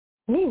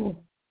Ooh.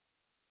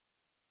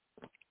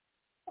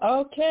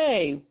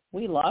 Okay,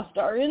 we lost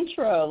our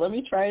intro. Let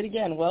me try it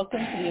again. Welcome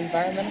to the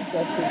Environmental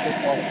Justice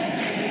Report.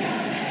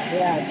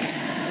 Yes,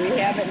 we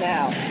have it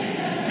now.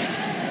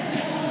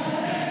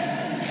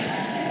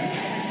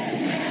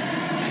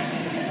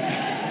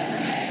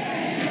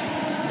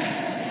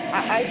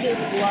 I just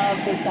love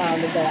the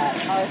sound of that.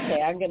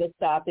 Okay, I'm going to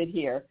stop it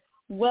here.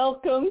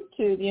 Welcome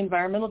to the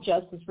Environmental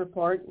Justice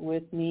Report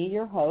with me,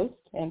 your host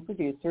and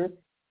producer,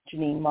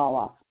 Jeanine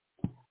Molloff.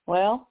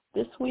 Well,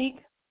 this week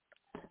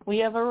we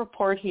have a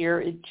report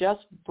here. It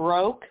just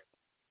broke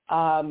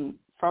from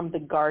The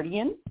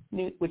Guardian,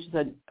 which is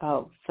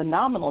a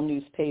phenomenal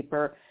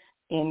newspaper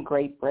in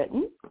Great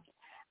Britain.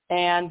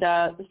 And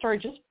the story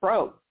just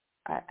broke.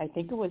 I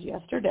think it was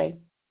yesterday.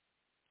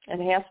 And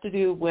it has to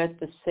do with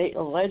the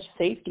alleged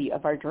safety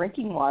of our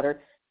drinking water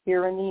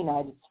here in the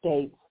United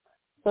States.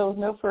 So with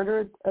no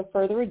further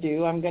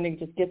ado, I'm going to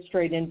just get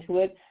straight into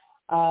it.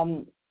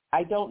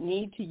 I don't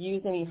need to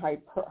use any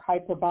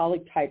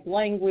hyperbolic type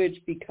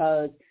language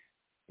because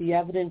the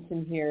evidence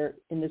in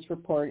this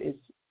report is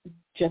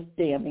just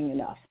damning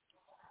enough.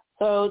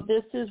 So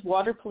this is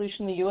water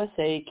pollution in the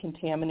USA.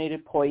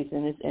 Contaminated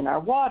poison is in our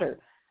water.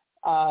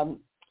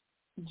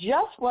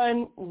 Just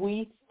when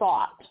we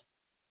thought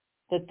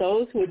that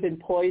those who had been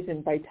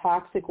poisoned by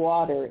toxic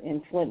water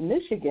in Flint,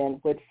 Michigan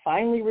would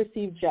finally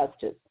receive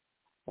justice,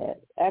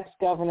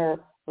 ex-Governor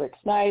Rick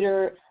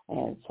Snyder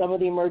and some of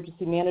the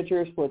emergency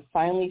managers would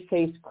finally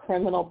face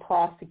criminal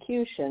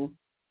prosecution,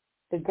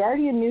 the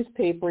Guardian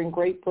newspaper in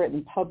Great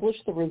Britain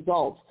published the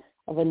results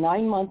of a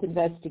 9-month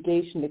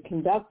investigation it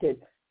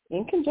conducted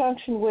in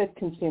conjunction with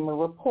Consumer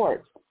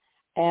Reports.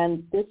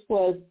 And this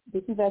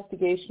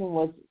investigation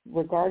was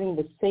regarding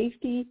what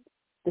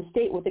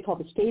they call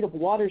the state of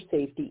water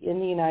safety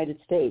in the United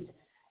States.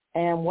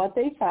 And what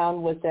they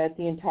found was that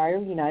the entire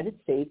United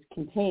States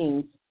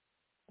contains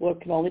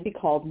what can only be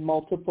called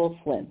multiple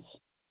Flints.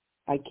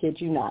 I kid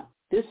you not.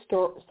 This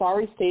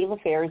sorry state of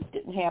affairs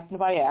didn't happen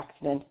by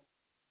accident.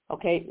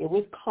 Okay, it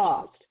was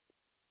caused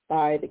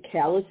by the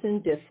callous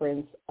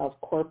indifference of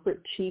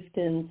corporate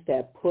chieftains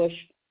that push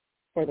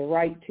for the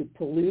right to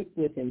pollute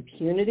with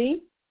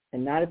impunity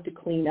and not have to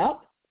clean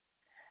up,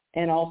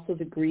 and also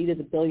the greed of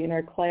the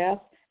billionaire class.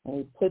 And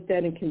we put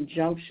that in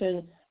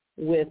conjunction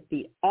with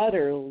the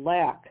utter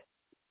lack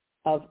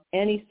of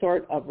any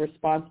sort of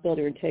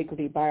responsibility or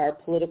integrity by our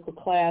political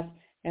class,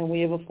 and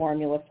we have a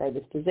formula for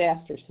this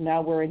disaster. So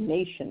now we're a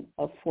nation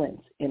of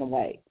Flints in a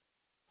way,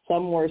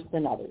 some worse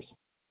than others.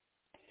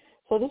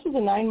 So this was a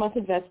 9-month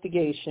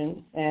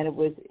investigation, and it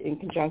was in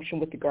conjunction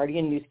with the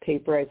Guardian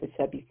newspaper, as I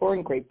said before,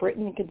 in Great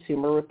Britain and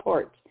Consumer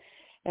Reports.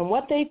 And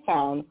what they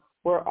found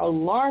were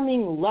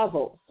alarming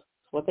levels,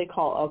 what they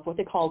called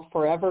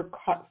forever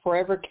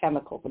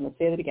chemicals. I'm going to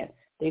say that again.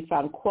 They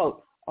found,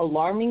 quote,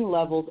 alarming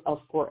levels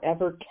of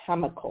forever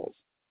chemicals.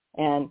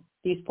 And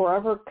these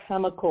forever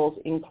chemicals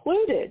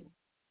included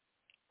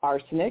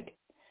arsenic.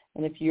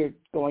 And if you're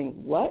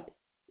going, what?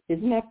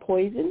 Isn't that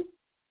poison?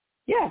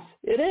 Yes,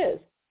 it is.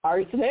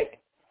 Arsenic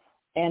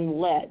and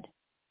lead.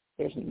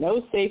 There's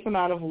no safe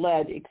amount of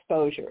lead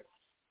exposure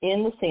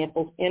in the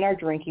samples in our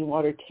drinking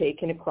water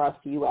taken across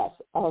the U.S.,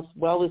 as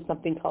well as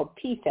something called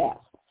pfas,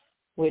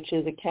 which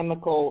is a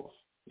chemical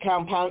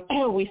compound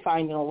we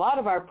find in a lot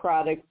of our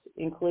products,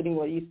 including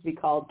what used to be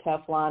called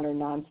Teflon or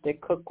nonstick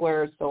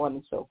cookware, so on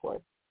and so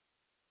forth.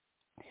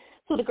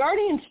 So the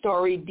Guardian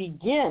story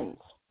begins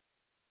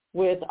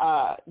with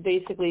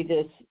basically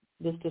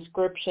this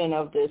description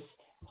of this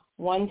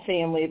one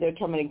family. They're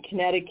talking in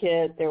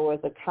Connecticut. There was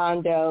a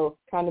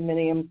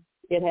condominium.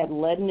 It had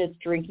lead in its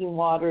drinking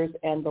waters,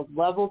 and the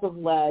levels of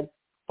lead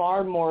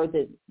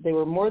they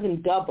were more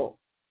than double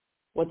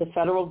what the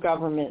federal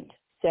government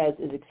says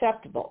is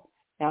acceptable.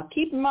 Now,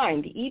 keep in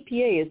mind, the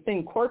EPA has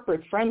been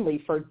corporate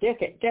friendly for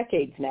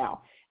decades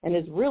now and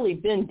has really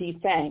been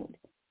defanged.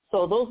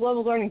 So those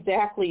levels aren't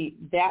exactly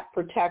that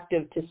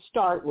protective to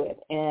start with,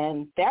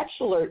 and that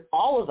should alert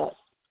all of us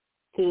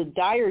to the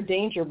dire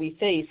danger we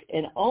face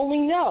and only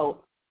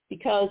know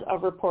because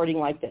of reporting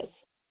like this.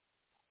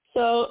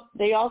 So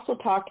they also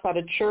talked about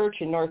a church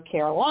in North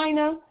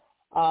Carolina.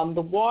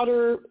 The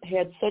water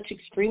had such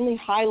extremely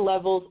high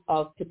levels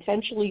of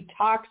potentially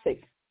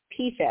toxic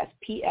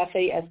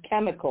pfas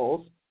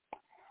chemicals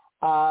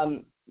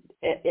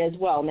as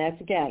well. And that's,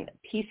 again,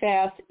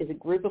 PFAS is a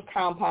group of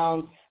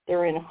compounds.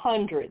 They're in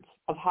hundreds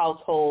of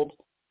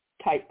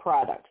household-type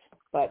products.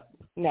 But,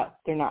 no,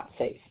 they're not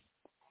safe.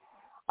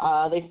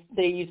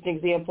 They used an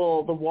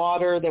example. The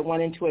water that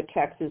went into a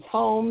Texas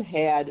home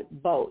had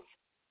both.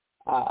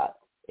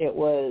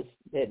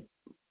 It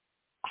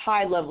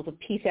high levels of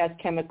PFAS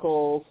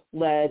chemicals,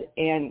 lead,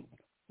 and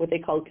what they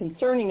call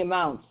concerning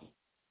amounts,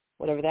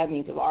 whatever that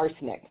means, of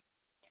arsenic.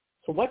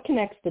 So what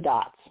connects the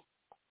dots?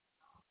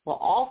 Well,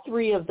 all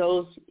three of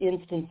those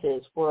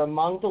instances were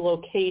among the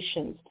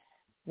locations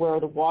where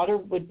the water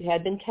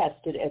had been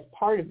tested as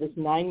part of this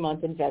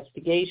 9-month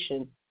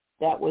investigation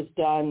that was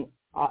done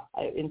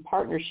in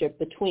partnership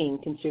between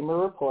Consumer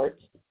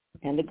Reports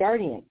and The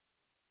Guardian.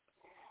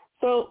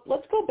 So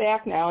let's go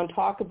back now and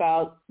talk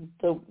about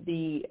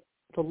the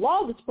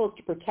law that's supposed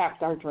to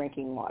protect our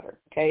drinking water,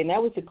 okay? And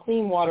that was the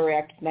Clean Water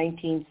Act of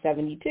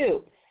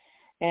 1972.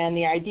 And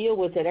the idea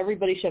was that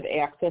everybody should have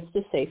access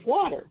to safe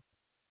water.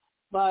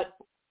 But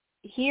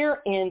here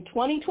in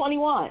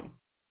 2021,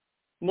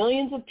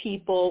 millions of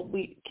people,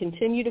 we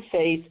continue to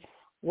face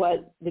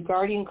what The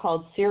Guardian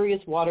called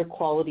serious water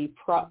quality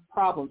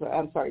problems.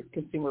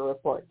 Consumer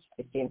Reports.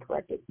 I stand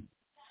corrected.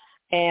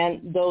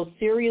 And those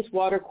serious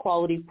water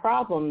quality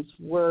problems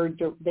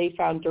they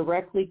found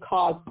directly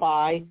caused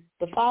by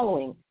the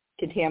following: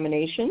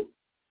 contamination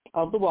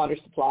of the water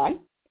supply,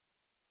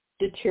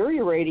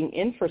 deteriorating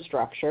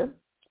infrastructure,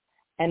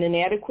 and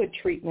inadequate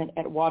treatment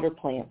at water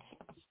plants.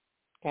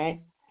 Okay?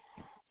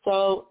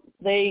 So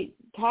they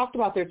talked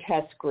about their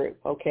test group,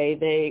 okay?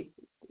 They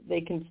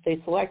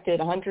selected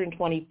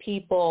 120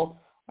 people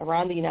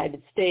around the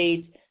United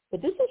States,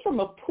 but this is from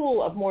a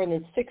pool of more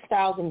than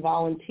 6,000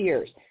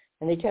 volunteers.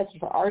 And they tested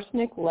for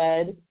arsenic,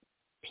 lead,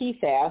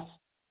 PFAS,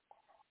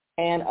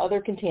 and other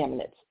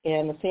contaminants.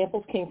 And the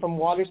samples came from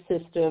water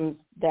systems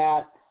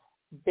that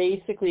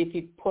basically, if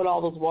you put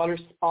all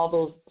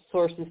those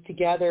sources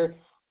together,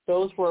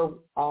 those were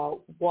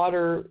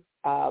water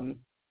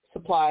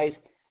supplies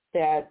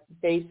that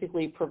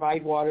basically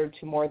provide water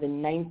to more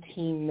than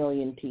 19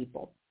 million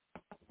people.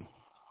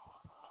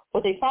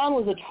 What they found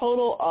was a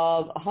total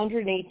of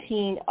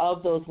 118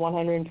 of those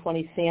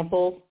 120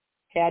 samples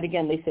had,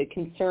 again, they said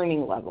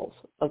concerning levels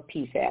of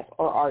PFAS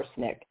or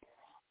arsenic.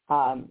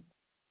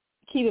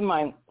 Keep in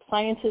mind,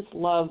 scientists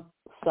love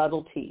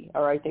subtlety,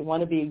 all right? They want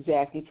to be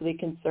exact, so they're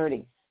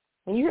concerning.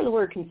 When you hear the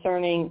word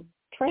concerning,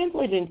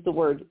 translate it into the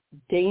word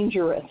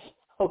dangerous,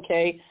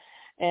 okay?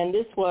 And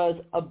this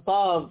was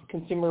above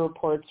Consumer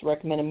Reports'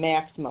 recommended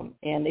maximum,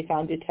 and they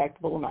found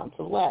detectable amounts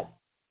of lead.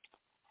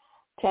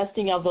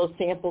 Testing of those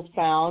samples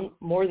found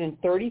more than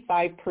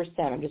 35%,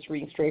 I'm just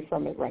reading straight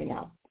from it right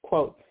now,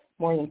 quote,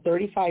 more than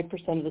 35%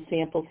 of the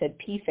samples had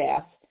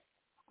PFAS,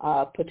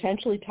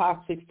 potentially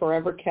toxic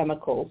forever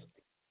chemicals,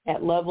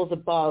 at levels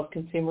above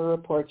Consumer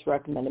Reports'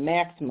 recommended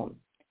maximum.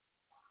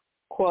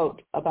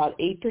 Quote, about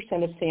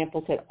 8% of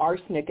samples had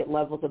arsenic at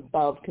levels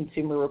above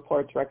Consumer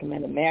Reports'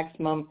 recommended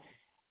maximum,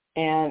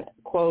 and,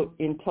 quote,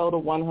 in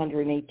total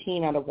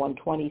 118 out of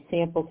 120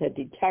 samples had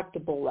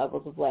detectable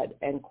levels of lead,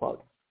 end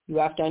quote. You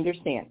have to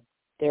understand,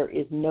 there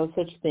is no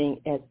such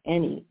thing as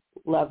any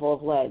level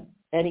of lead,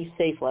 any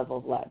safe level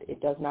of lead.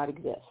 It does not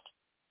exist.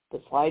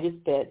 The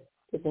slightest bit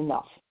is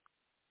enough.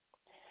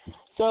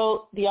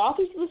 So the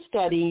authors of the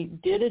study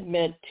did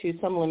admit to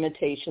some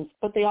limitations,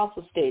 but they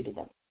also stated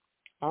them,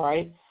 all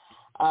right?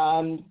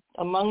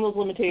 Among those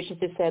limitations,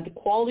 they said the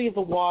quality of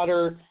the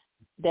water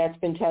that's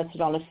been tested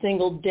on a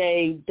single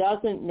day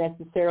doesn't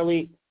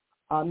necessarily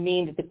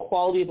mean that the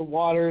quality of the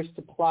water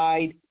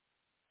supplied,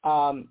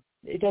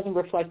 it doesn't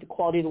reflect the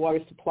quality of the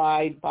water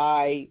supplied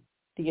by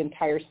the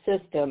entire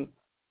system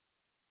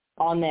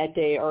on that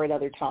day or at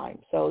other times.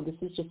 So this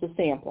is just a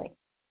sampling.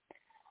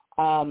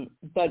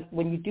 But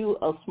when you do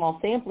a small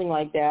sampling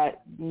like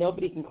that,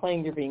 nobody can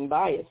claim you're being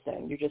biased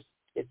then.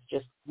 It's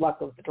just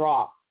luck of the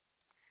draw.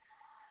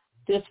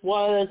 This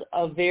was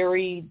a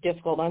very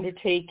difficult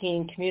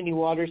undertaking. Community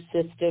water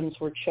systems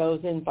were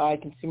chosen by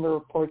Consumer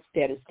Reports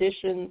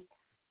statisticians,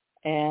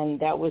 and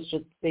that was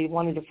just, they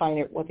wanted to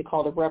find what they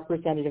called a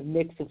representative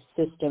mix of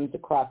systems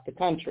across the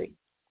country.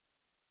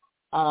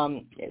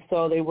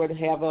 So they would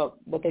have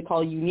what they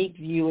call a unique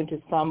view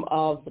into some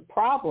of the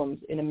problems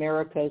in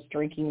America's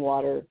drinking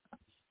water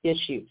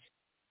issues.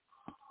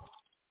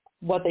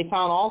 What they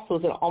found also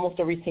is that almost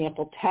every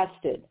sample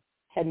tested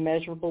had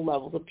measurable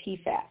levels of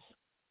PFAS.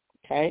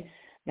 Okay,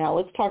 now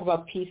let's talk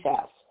about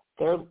PFAS.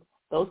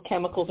 Those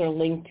chemicals are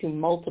linked to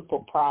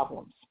multiple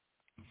problems.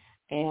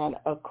 And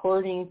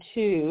according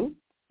to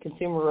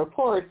Consumer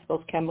Reports,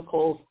 those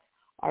chemicals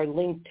are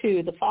linked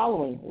to the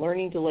following: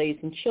 learning delays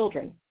in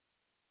children,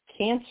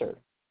 cancer,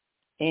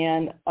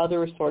 and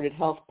other assorted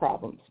health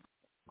problems.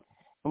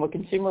 And what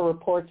Consumer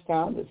Reports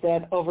found is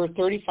that over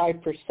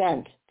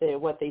 35%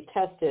 what they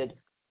tested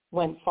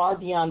went far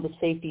beyond the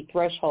safety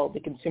threshold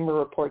that Consumer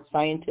Reports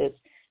scientists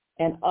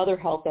and other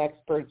health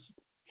experts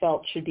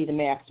felt should be the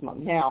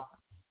maximum. Now,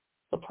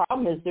 the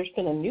problem is there's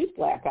been a news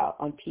blackout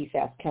on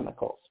PFAS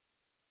chemicals.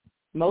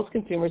 Most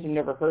consumers have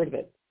never heard of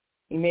it.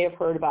 You may have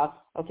heard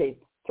about, okay,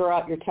 throw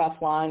out your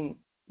Teflon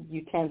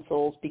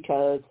utensils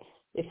because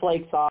it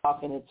flakes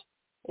off and it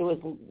was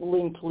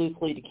linked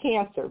loosely to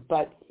cancer,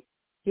 but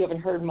you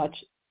haven't heard much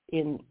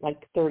in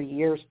like 30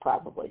 years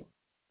probably.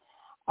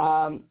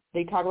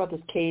 They talk about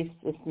this case,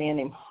 this man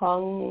named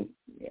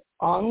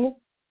Ung.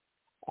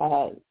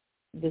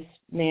 This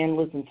man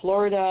lives in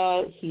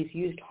Florida. He's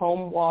used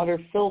home water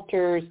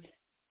filters,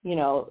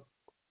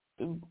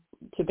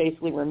 to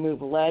basically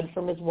remove lead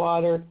from his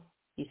water.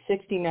 He's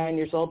 69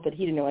 years old, but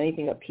he didn't know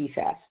anything about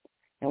PFAS.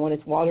 And when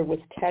his water was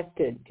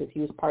tested, because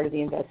he was part of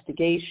the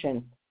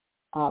investigation,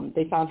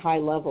 they found high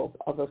levels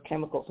of those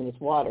chemicals in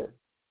his water.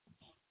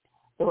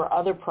 There were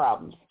other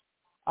problems.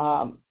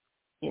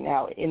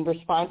 In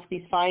response to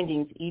these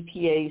findings,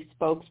 EPA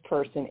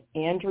spokesperson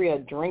Andrea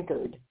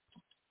Drinkard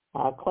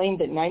claimed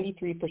that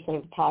 93%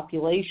 of the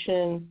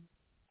population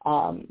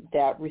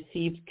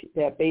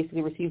that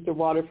basically receives their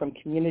water from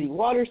community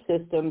water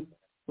systems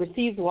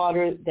receives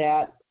water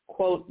that,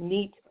 quote,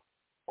 meets,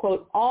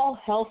 quote, all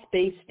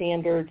health-based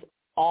standards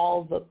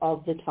all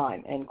of the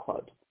time, end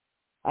quote.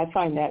 I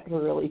find that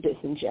really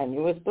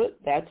disingenuous, but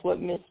that's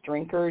what Ms.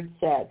 Drinkard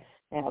said.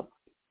 Now,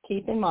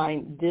 keep in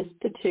mind, this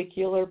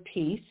particular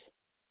piece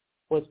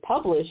was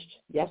published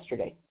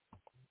yesterday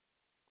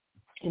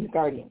in The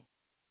Guardian,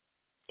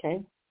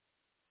 okay?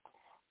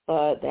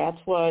 But that's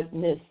what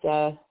Ms.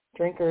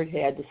 Drinkard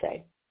had to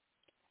say.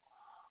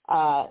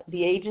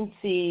 The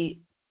agency,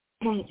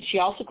 she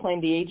also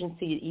claimed the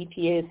agency at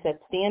EPA has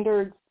set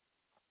standards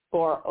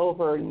for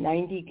over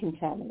 90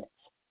 contaminants,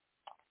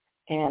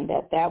 and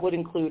that would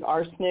include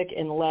arsenic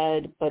and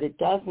lead, but it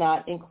does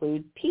not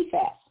include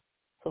PFAS.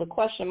 So the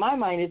question in my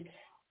mind is,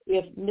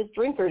 if Ms.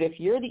 Drinkard, if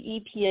you're the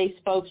EPA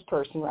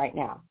spokesperson right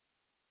now,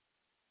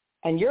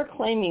 and you're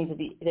claiming that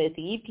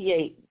the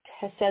EPA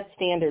has set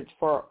standards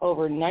for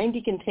over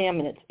 90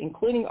 contaminants,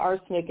 including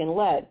arsenic and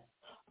lead,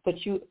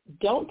 but you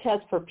don't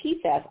test for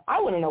PFAS, I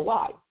want to know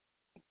why.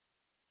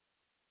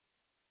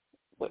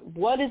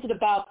 What is it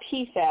about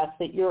PFAS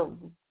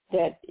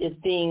that is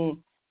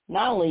being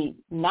not only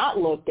not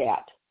looked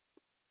at,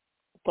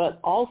 but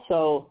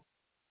also,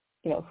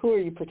 who are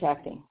you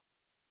protecting?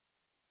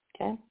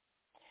 Okay?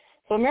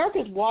 So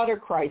America's water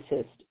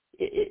crisis,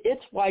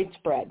 it's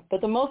widespread,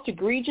 but the most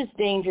egregious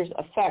dangers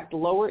affect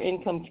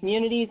lower-income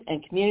communities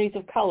and communities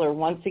of color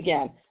once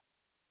again.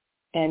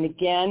 And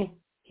again,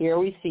 here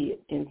we see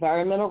it,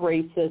 environmental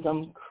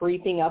racism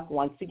creeping up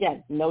once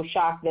again. No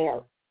shock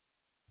there.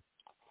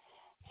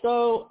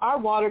 So our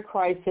water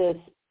crisis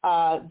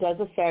does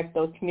affect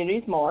those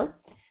communities more,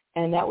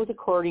 and that was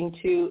according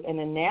to an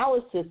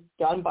analysis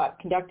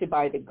conducted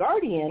by The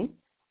Guardian,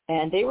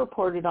 and they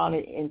reported on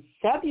it in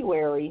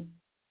February,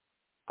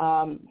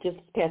 just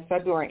past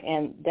February,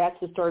 and that's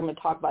the story I'm going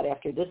to talk about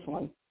after this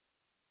one.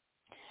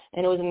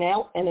 And it was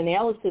an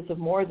analysis of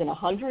more than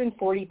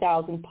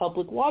 140,000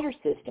 public water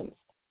systems.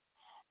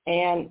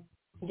 And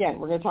again,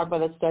 we're going to talk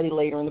about that study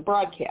later in the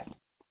broadcast.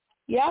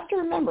 You have to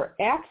remember,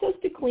 access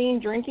to clean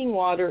drinking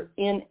water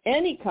in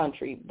any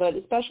country, but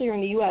especially here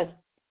in the U.S.,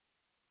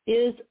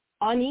 is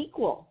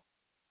unequal.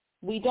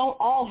 We don't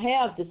all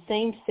have the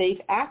same safe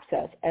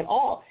access at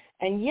all.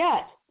 And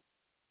yet,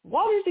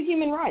 water is a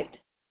human right.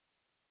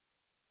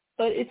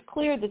 But it's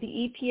clear that the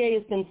EPA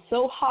has been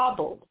so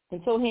hobbled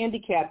and so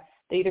handicapped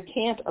they either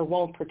can't or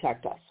won't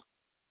protect us.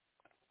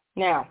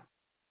 Now,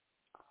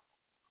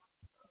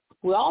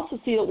 we also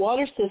see that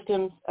water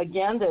systems,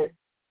 again,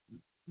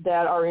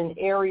 that are in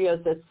areas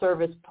that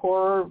service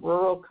poorer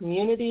rural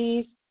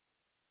communities,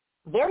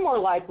 they're more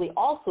likely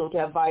also to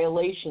have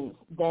violations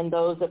than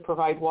those that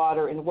provide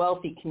water in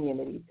wealthy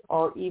communities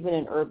or even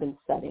in urban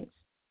settings.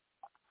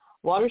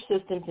 Water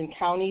systems in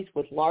counties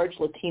with large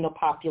Latino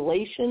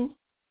populations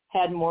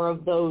had more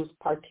of those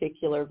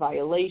particular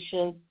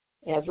violations,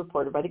 as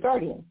reported by The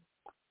Guardian.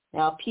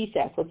 Now,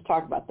 PFAS, let's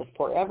talk about the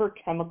forever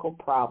chemical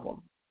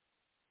problem.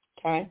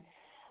 Okay?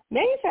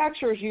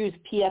 Manufacturers use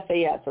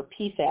pfas or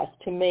PFAS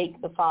to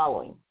make the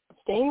following: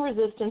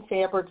 stain-resistant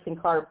fabrics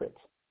and carpets,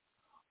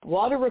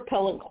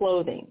 water-repellent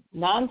clothing,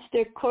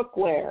 non-stick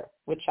cookware,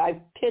 which I've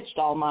pitched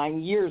all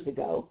mine years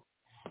ago,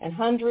 and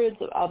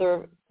hundreds of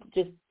other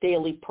just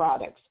daily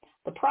products.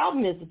 The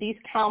problem is that these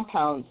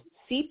compounds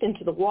seep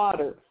into the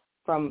water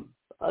from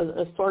an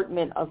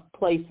assortment of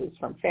places,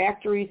 from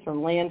factories,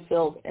 from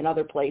landfills, and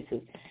other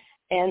places.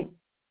 And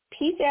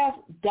PFAS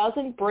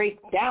doesn't break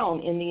down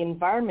in the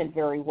environment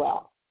very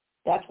well.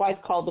 That's why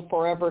it's called the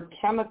forever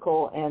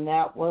chemical, and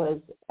that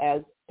was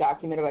as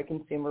documented by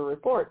Consumer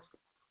Reports.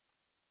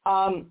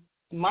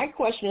 My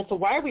question is, so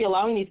why are we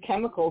allowing these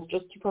chemicals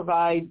just to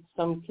provide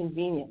some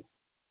convenience?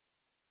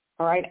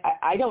 All right,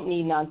 I don't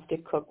need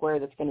nonstick cookware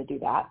that's going to do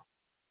that.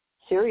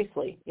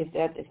 Seriously, if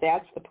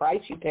that's the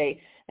price you pay,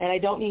 and I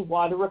don't need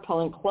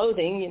water-repellent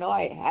clothing,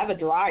 I have a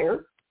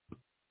dryer.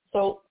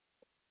 So,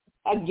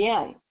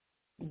 again,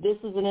 this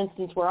is an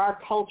instance where our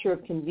culture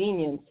of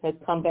convenience has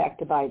come back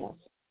to bite us.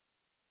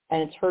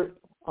 And it's hurt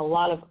a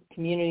lot of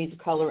communities of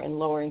color and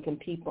lower-income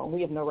people, and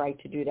we have no right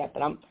to do that.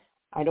 But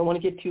I don't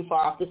want to get too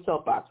far off the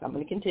soapbox. I'm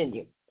going to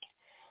continue.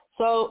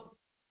 So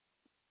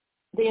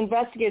they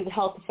investigated the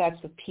health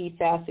effects of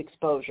PFAS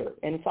exposure,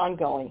 and it's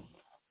ongoing.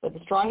 But the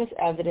strongest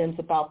evidence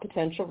about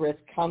potential risk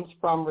comes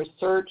from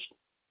research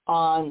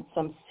on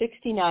some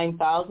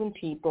 69,000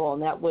 people,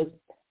 and that was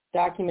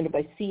documented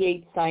by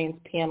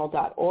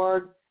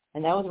c8sciencepanel.org,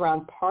 and that was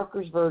around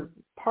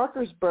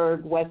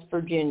Parkersburg, West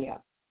Virginia.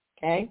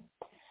 Okay?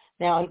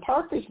 Now, in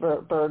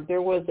Parkersburg,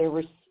 there was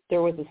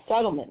a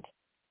settlement,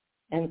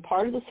 and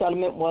part of the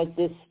settlement was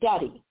this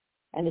study,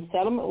 and the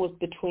settlement was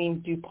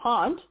between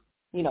DuPont,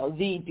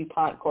 the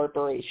DuPont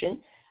Corporation,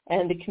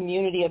 and the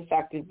community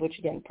affected, which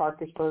again,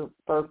 Parkersburg,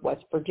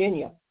 West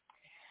Virginia.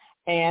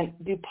 And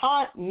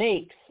DuPont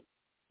makes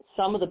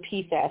some of the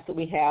PFAS that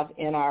we have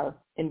in our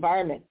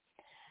environment.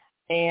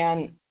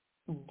 And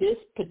this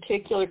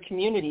particular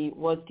community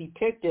was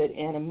depicted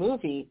in a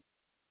movie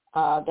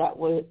that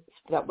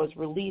was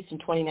released in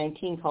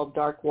 2019 called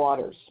Dark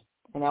Waters,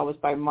 and that was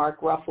by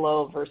Mark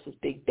Ruffalo versus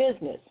Big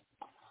Business.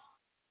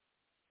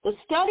 The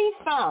study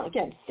found,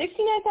 again,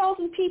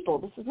 69,000 people,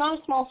 this is not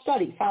a small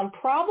study, found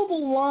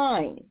probable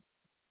line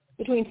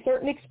between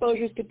certain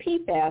exposures to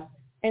PFAS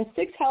and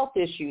 6 health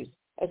issues,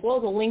 as well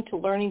as a link to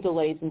learning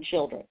delays in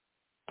children.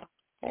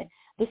 Okay.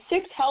 The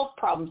 6 health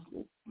problems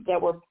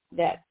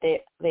that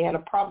they had a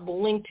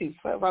probable link to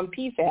from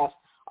PFAS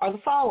are the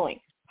following: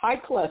 high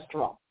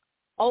cholesterol,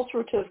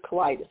 ulcerative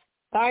colitis,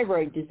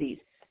 thyroid disease,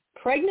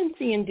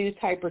 pregnancy-induced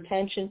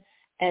hypertension,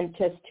 and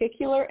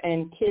testicular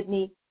and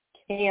kidney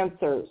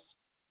cancers.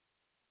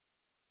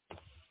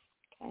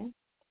 Okay.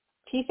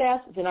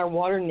 PFAS is in our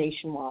water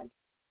nationwide.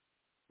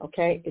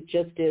 Okay, it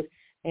just is.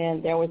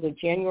 And there was a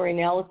January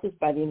analysis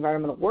by the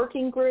Environmental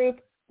Working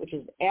Group, which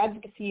is an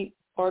advocacy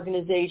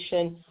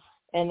organization,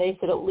 and they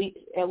said at least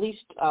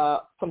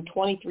from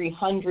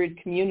 2,300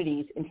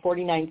 communities in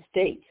 49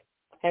 states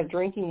have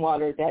drinking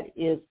water that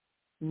is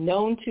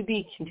known to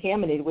be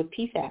contaminated with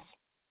PFAS.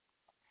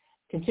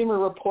 Consumer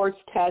Reports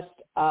test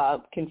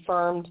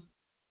confirmed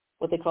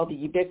what they call the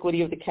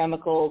ubiquity of the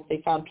chemicals.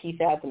 They found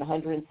PFAS in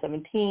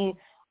 117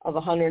 of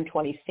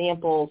 120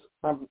 samples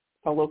from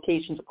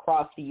locations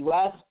across the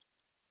U.S.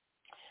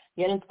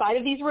 Yet in spite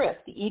of these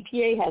risks, the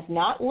EPA has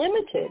not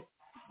limited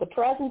the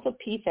presence of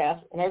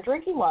PFAS in our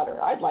drinking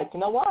water. I'd like to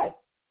know why.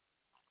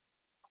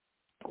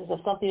 Does it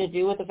have something to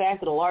do with the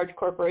fact that a large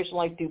corporation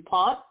like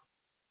DuPont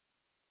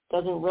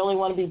doesn't really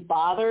want to be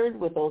bothered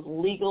with those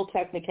legal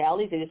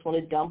technicalities? They just want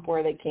to dump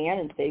where they can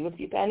and save a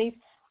few pennies?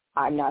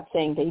 I'm not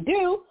saying they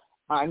do.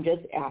 I'm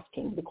just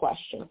asking the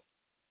question.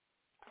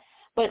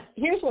 But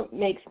here's what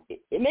makes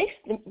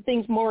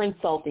things more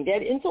insulting. To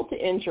add insult to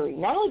injury,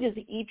 not only does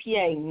the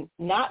EPA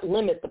not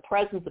limit the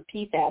presence of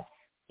PFAS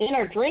in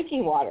our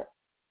drinking water,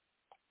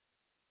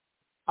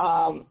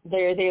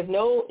 they have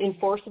no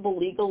enforceable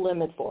legal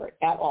limit for it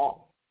at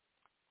all.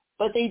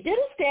 But they did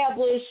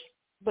establish,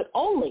 but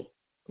only,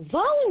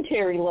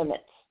 voluntary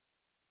limits.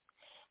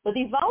 But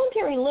these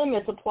voluntary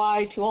limits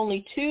apply to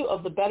only 2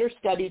 of the better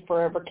studied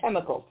forever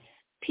chemicals,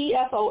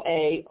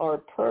 PFOA,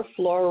 or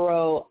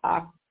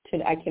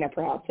perfluorooctane, I cannot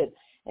pronounce it,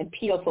 and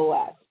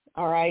pfas,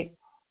 all right?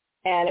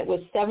 And it was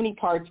 70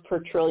 parts per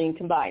trillion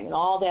combined. And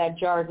all that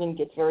jargon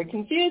gets very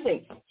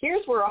confusing.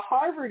 Here's where a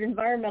Harvard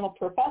environmental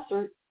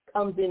professor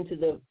comes into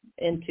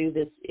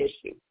this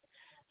issue.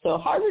 So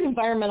Harvard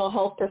environmental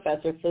health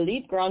professor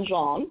Philippe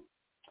Grandjean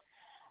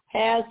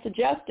has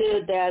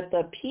suggested that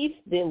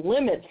the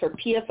limits for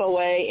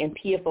PFOA and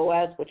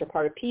PFOS, which are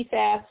part of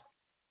PFAS,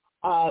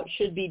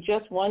 should be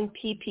just 1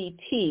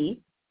 ppt,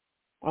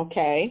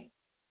 okay,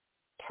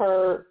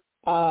 per,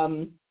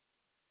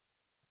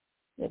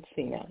 let's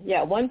see now.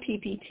 Yeah, 1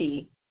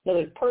 ppt.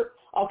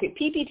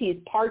 PPT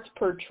is parts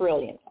per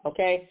trillion,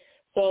 okay?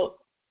 So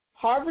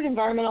Harvard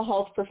environmental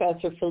health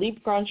professor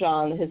Philippe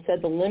Grandjean has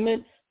said the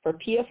limit for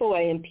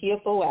PFOA and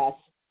PFOS,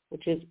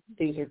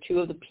 these are 2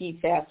 of the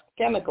PFAS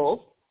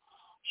chemicals,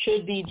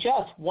 should be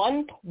just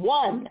one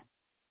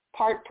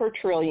part per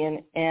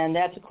trillion, and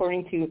that's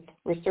according to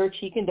research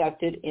he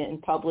conducted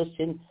and published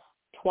in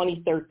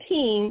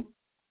 2013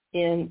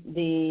 in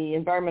the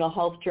Environmental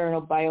Health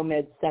Journal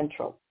Biomed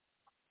Central.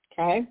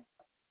 Okay?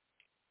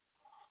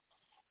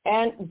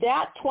 And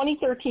that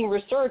 2013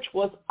 research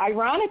was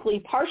ironically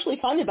partially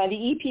funded by the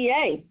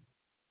EPA.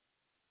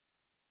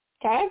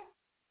 Okay?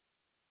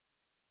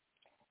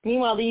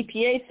 Meanwhile, the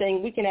EPA is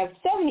saying we can have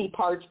 70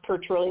 parts per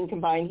trillion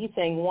combined. He's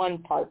saying 1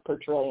 part per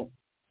trillion.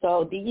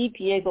 So the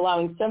EPA is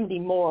allowing 70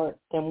 more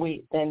than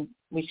we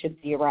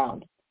should be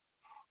around.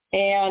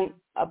 And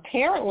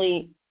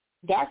apparently,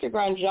 Dr.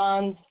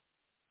 Grandjean's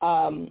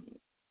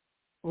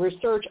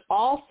research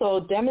also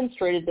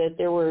demonstrated that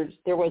there was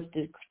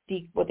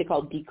what they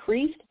call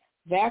decreased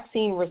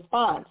vaccine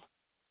response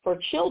for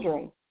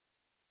children.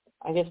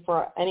 I guess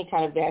for any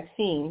kind of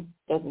vaccine,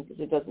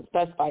 it doesn't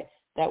specify,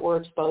 that were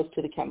exposed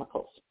to the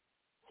chemicals.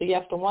 So you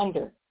have to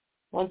wonder,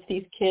 once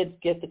these kids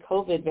get the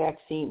COVID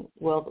vaccine,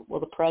 will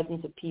the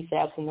presence of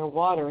PFAS in their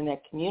water in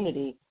that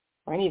community,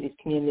 or any of these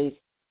communities,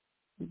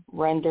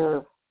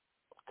 render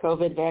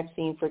COVID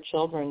vaccine for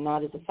children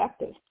not as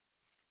effective?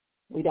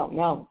 We don't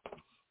know.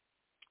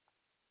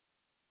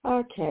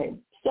 Okay,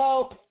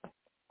 so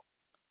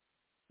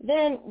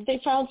then they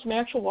found some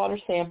actual water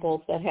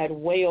samples that had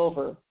way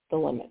over the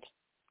limit.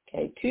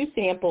 Okay, 2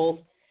 samples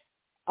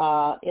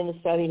in the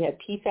study had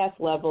PFAS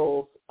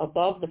levels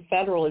above the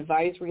federal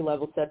advisory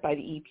level set by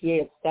the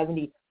EPA of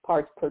 70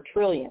 parts per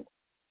trillion.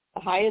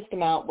 The highest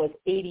amount was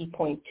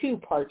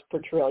 80.2 parts per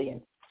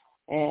trillion.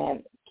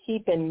 And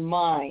keep in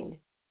mind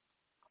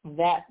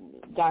that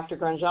Dr.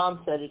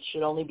 Grandjean said it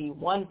should only be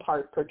 1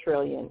 part per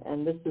trillion,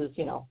 and this is,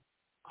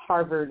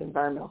 Harvard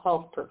environmental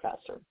health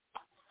professor.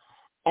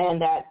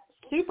 And that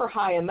super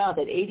high amount,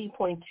 that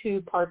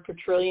 80.2 part per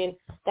trillion,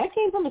 that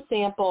came from a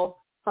sample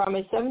from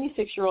a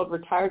 76-year-old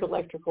retired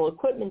electrical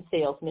equipment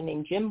salesman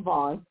named Jim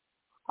Vaughn.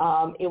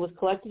 It was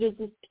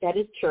collected at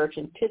his church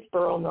in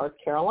Pittsboro, North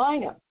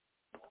Carolina.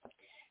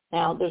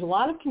 Now, there's a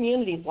lot of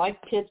communities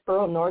like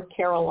Pittsboro, North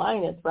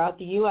Carolina, throughout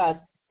the U.S.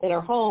 that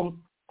are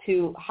home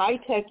to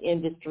high-tech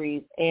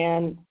industries.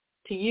 And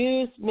to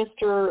use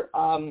Mr.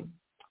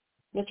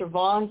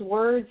 Vaughn's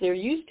words, they're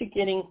used to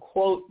getting,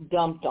 quote,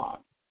 dumped on.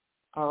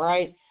 All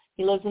right?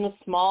 He lives in a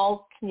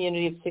small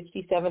community of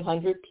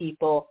 6,700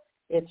 people.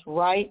 It's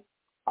right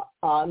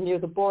near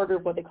the border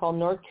of what they call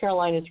North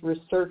Carolina's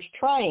Research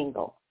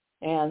Triangle.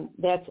 And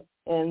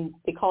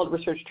they call it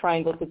Research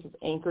Triangle because it's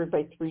anchored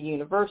by 3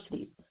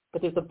 universities.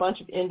 But there's a bunch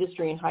of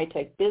industry and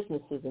high-tech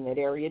businesses in that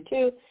area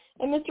too.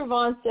 And Mr.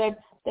 Vaughn said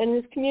that in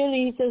this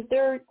community, he says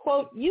they're,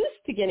 quote,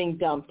 used to getting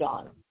dumped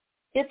on.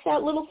 It's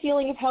that little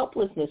feeling of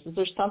helplessness. Is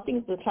there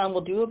something the town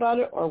will do about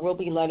it, or will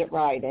we let it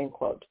ride, end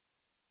quote.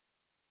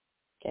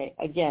 Okay,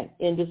 again,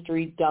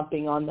 industry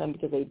dumping on them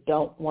because they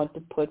don't want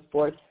to put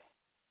forth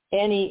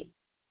any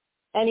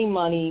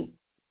money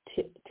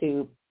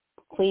to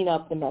clean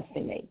up the mess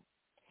they made.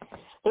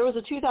 There was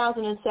a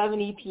 2007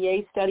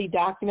 EPA study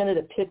documented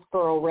that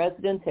Pittsboro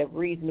residents have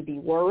reason to be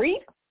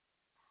worried.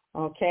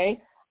 Okay,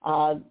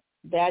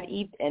 that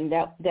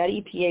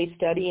EPA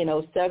study in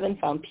 2007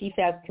 found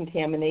PFAS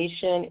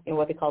contamination in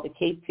what they call the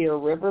Cape Fear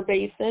River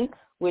Basin,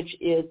 which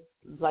is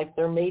like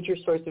their major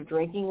source of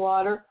drinking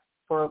water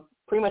for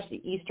pretty much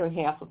the eastern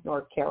half of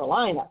North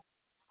Carolina.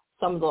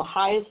 Some of the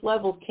highest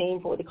levels came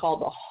from what they call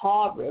the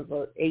Haw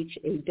River,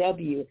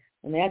 H-A-W,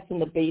 and that's in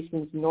the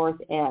basin's north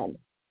end.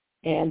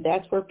 And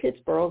that's where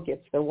Pittsboro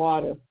gets their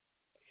water.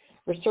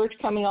 Research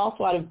coming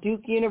also out of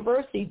Duke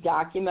University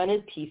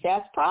documented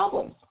PFAS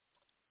problems.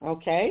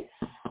 Okay?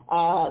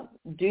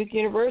 Duke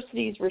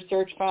University's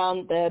research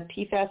found that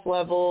PFAS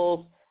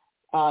levels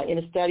in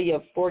a study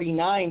of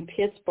 49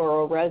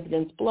 Pittsboro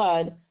residents'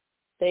 blood,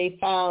 they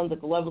found that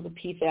the levels of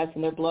PFAS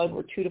in their blood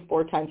were 2 to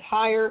 4 times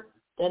higher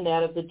than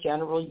that of the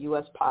general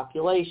U.S.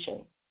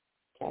 population.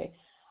 Okay?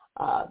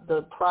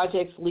 The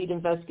project's lead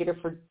investigator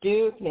for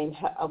Duke,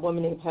 a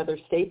woman named Heather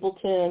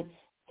Stapleton,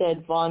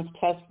 said Vaughn's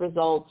test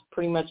results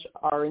pretty much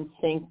are in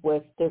sync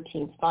with their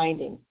team's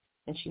findings.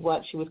 And she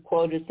was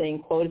quoted as saying,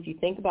 quote, if you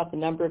think about the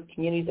number of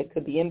communities that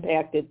could be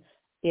impacted,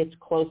 it's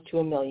close to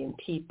 1 million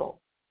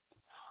people.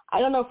 I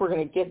don't know if we're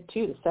going to get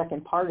to the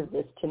second part of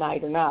this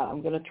tonight or not.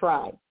 I'm going to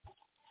try.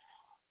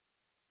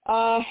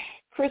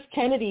 Chris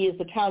Kennedy is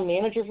the town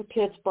manager for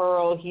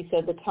Pittsboro. He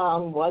said the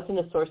town wasn't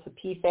a source of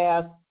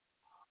PFAS,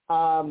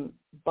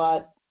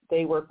 but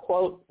they were,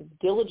 quote,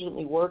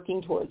 diligently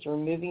working towards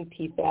removing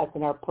PFAS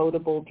in our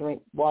potable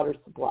drink water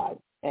supply,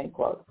 end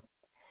quote.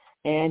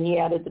 And he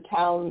added the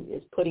town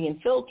is putting in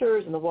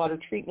filters in the water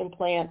treatment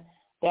plant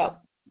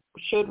that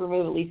should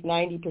remove at least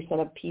 90%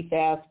 of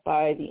PFAS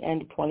by the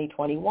end of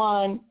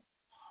 2021,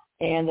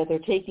 and that they're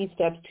taking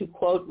steps to,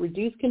 quote,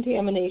 reduce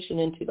contamination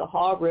into the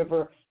Haw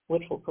River,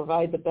 which will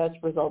provide the best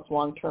results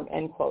long-term,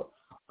 end quote.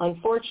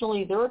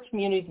 Unfortunately, there are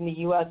communities in the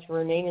U.S. who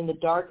remain in the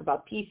dark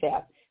about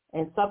PFAS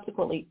and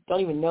subsequently don't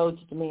even know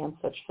to demand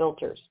such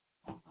filters.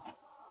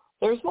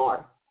 There's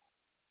more.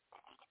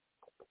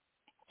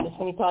 Just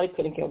when you thought it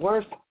couldn't get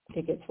worse,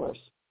 it gets worse.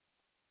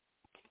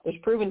 There's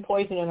proven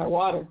poison in our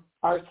water,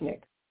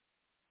 arsenic.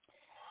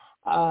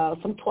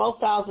 From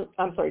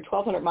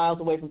 1,200 miles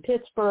away from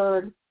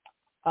Pittsburgh,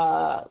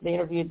 they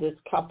interviewed this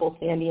couple,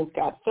 Sandy and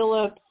Scott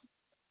Phillips.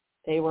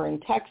 They were in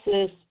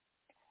Texas,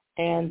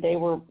 and they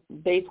were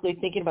basically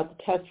thinking about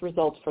the test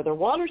results for their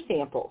water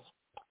samples.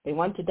 They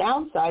went to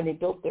Downside. They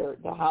built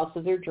the house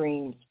of their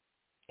dreams.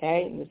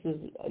 Okay, and this is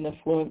an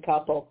affluent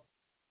couple.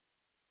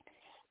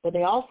 But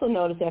they also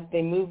noticed after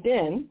they moved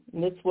in,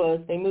 and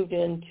they moved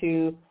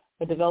into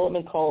a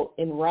development called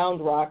in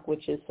Round Rock,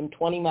 which is some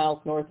 20 miles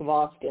north of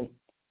Austin.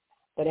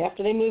 But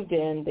after they moved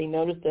in, they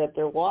noticed that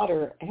their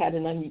water had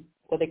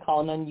what they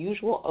call an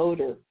unusual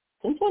odor.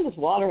 Since when does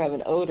water have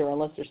an odor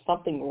unless there's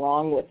something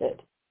wrong with it?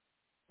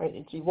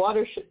 Right?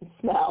 Water shouldn't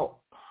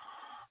smell.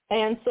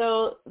 And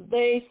so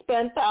they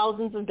spent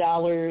thousands of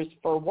dollars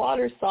for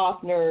water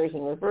softeners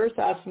and reverse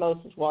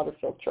osmosis water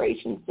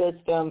filtration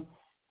system.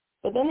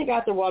 But then they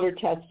got their water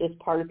tested as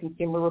part of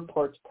Consumer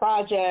Reports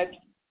project,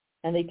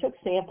 and they took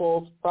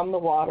samples from the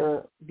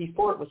water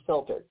before it was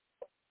filtered.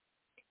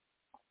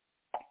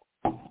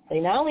 They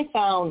not only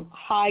found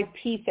high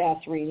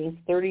PFAS readings,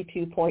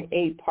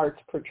 32.8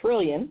 parts per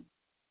trillion,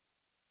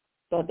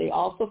 but they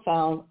also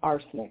found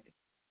arsenic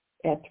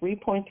at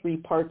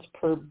 3.3 parts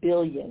per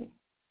billion.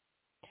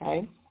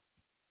 Okay?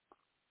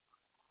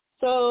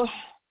 So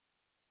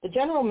the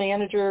general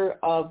manager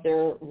of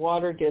their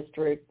water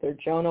district, their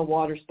Jonah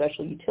Water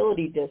Special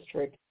Utility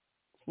District,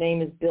 his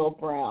name is Bill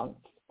Brown.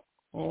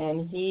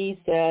 And he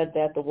said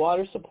that the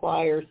water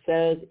supplier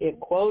says it,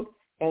 quote,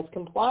 has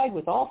complied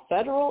with all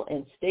federal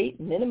and state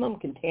minimum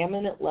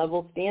contaminant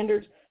level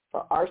standards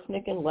for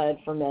arsenic and lead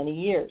for many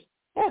years.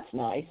 That's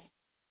nice.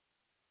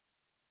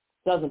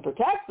 Doesn't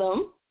protect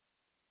them,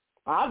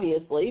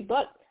 obviously,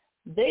 but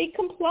they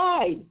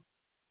complied.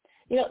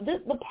 You know,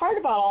 the part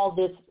about all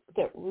this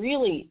that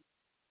really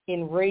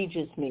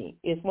enrages me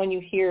is when you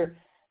hear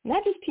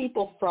not just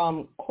people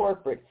from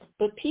corporate,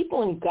 but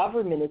people in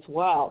government as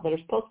well that are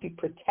supposed to be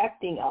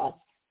protecting us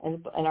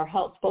and are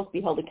supposed to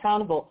be held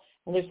accountable,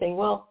 and they're saying,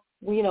 well,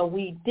 we've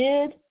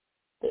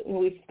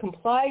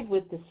complied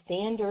with the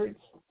standards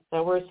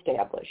that were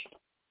established,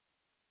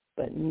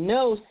 but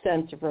no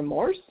sense of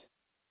remorse,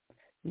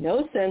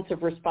 no sense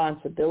of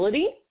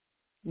responsibility,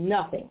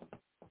 nothing.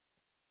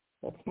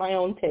 That's my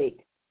own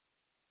take.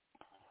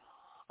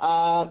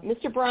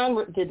 Mr.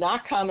 Brown did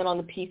not comment on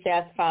the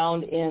PFAS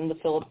found in the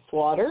Phillips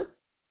water.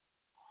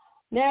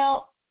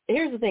 Now,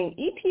 here's the thing.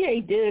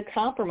 EPA did a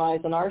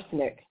compromise on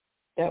arsenic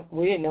that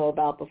we didn't know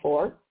about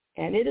before,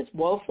 and it is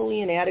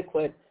woefully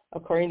inadequate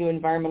according to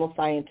environmental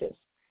scientists.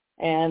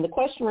 And the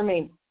question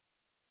remains,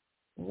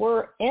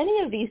 were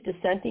any of these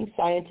dissenting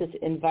scientists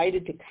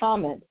invited to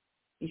comment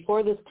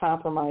before this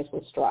compromise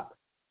was struck?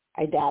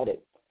 I doubt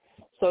it.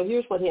 So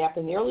here's what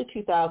happened. In the early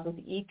 2000s,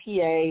 the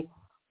EPA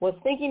was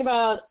thinking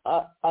about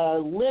a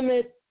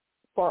limit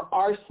for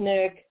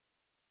arsenic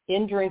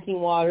in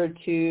drinking water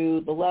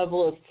to the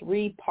level of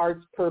 3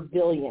 parts per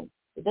billion.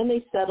 But then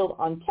they settled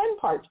on 10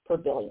 parts per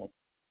billion.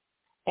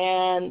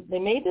 And they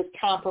made this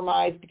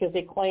compromise because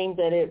they claimed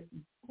that it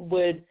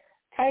would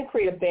kind of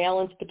create a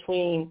balance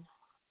between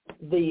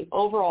the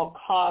overall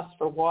cost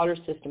for water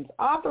systems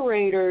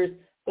operators,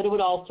 but it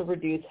would also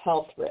reduce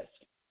health risk.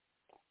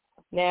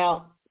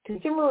 Now,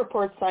 Consumer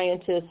Reports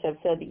scientists have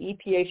said the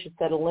EPA should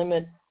set a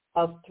limit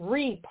of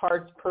 3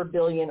 parts per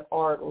billion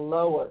or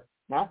lower,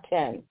 not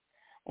 10.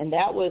 And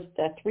that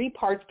 3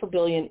 parts per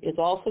billion is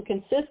also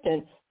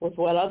consistent with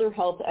what other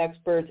health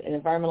experts and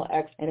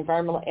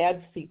environmental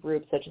advocacy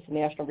groups such as the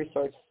National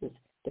Resources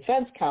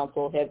Defense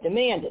Council have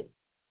demanded.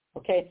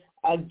 Okay,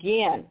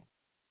 again,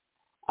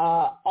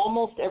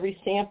 almost every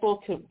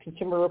sample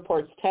Consumer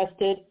Reports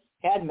tested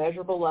had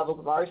measurable levels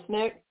of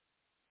arsenic.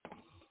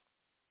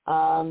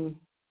 And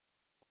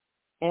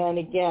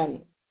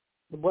again,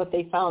 what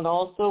they found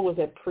also was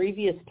that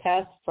previous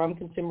tests from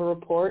Consumer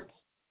Reports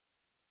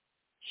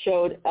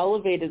showed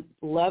elevated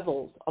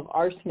levels of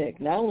arsenic,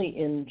 not only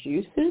in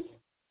juices.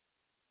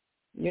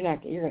 You're going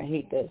to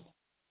hate this.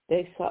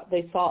 They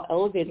saw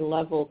elevated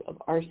levels of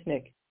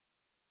arsenic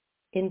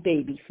in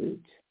baby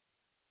foods.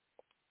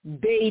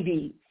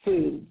 Baby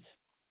foods.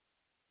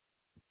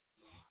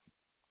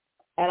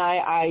 And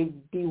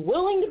I'd be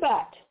willing to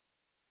bet.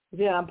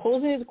 Yeah, I'm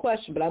posing it as a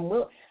question,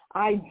 but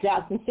I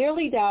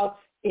sincerely doubt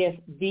if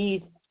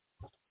these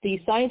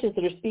scientists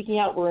that are speaking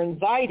out were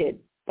invited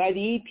by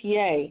the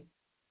EPA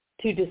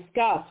to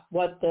discuss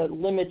what the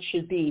limit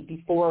should be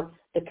before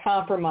the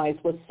compromise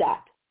was set.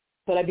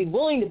 But I'd be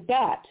willing to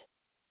bet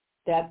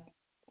that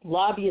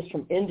lobbyists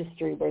from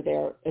industry were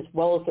there as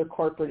well as their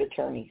corporate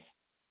attorneys.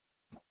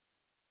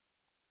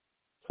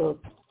 So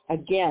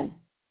again,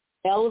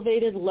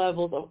 elevated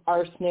levels of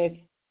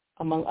arsenic,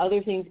 among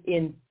other things,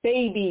 in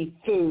baby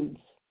foods.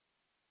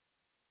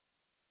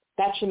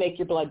 That should make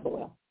your blood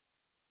boil.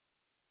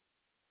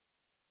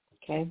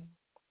 Okay?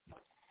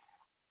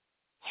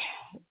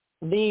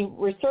 The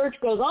research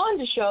goes on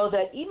to show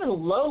that even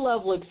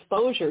low-level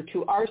exposure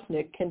to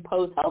arsenic can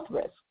pose health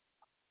risks,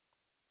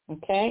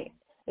 okay,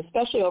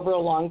 especially over a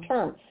long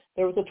term.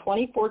 There was a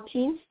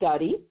 2014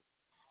 study,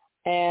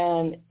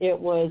 and it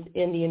was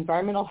in the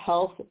Environmental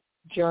Health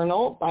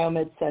Journal,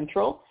 Biomed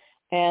Central,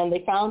 and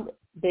they found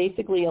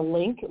basically a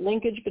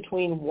linkage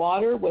between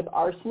water with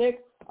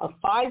arsenic of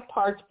 5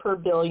 parts per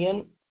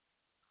billion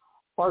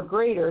or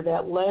greater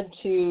that led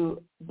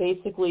to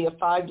basically a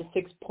 5 to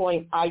 6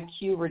 point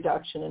IQ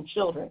reduction in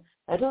children.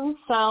 That doesn't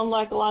sound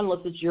like a lot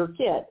unless it's your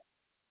kid.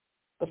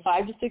 But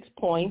 5 to 6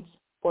 points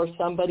for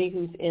somebody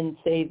who's in,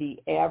 say, the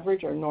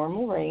average or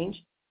normal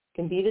range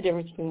can be the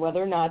difference between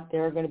whether or not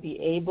they're going to be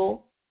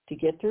able to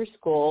get through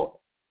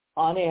school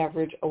on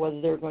average or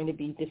whether they're going to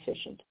be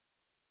deficient.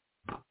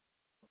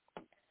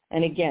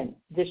 And again,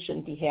 this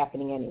shouldn't be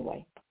happening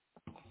anyway.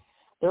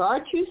 There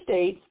are 2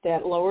 states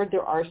that lowered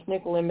their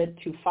arsenic limit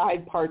to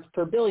 5 parts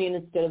per billion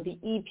instead of the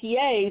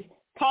EPA's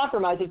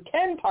compromise of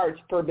 10 parts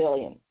per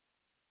billion.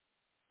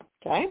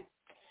 Okay?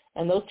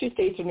 And those 2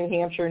 states are New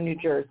Hampshire and New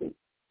Jersey.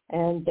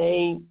 And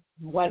they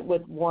went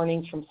with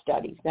warnings from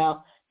studies.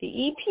 Now, the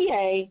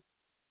EPA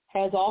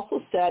has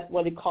also set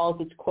what it calls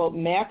its, quote,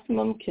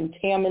 maximum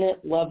contaminant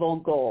level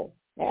goal.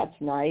 That's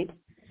nice.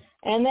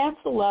 And that's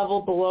the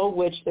level below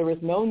which there is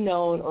no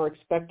known or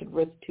expected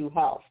risk to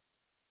health,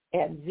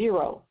 at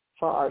 0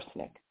 for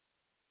arsenic.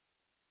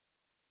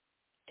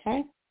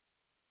 Okay?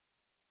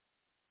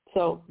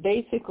 So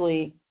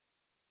basically,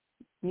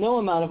 no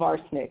amount of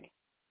arsenic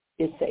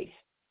is safe.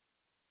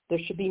 There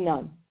should be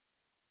none.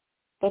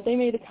 But they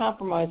made a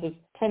compromise of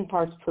 10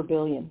 parts per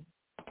billion.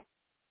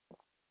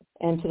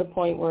 And to the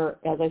point where,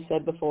 as I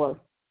said before,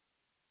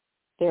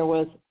 there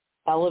was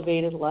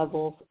elevated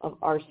levels of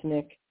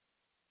arsenic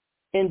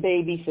in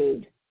baby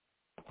food.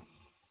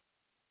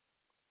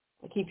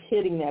 I keep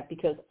hitting that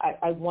because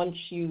I want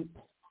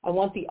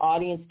the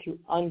audience to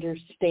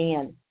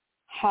understand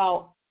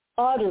how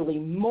utterly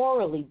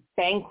morally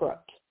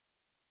bankrupt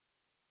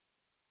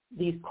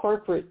these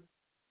corporate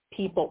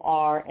people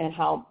are and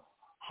how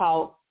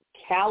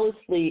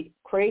callously,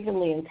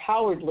 cravenly, and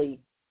cowardly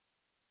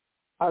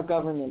our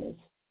government is.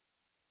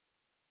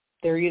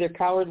 They're either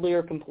cowardly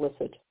or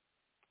complicit.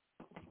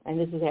 And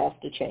this has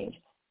to change.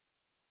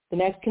 The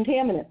next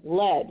contaminant,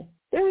 lead.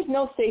 There is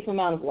no safe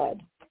amount of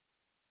lead.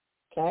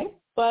 Okay?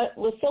 But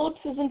with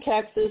Phillips's in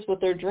Texas, with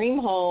their dream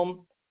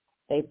home,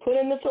 they put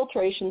in the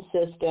filtration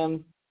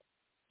system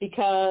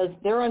because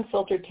their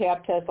unfiltered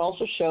tap test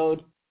also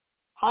showed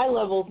high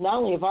levels not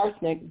only of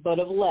arsenic, but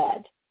of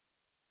lead.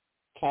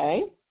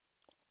 Okay?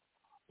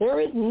 There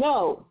is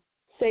no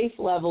safe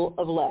level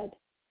of lead,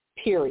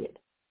 period.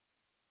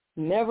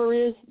 Never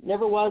is,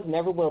 never was,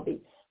 never will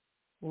be.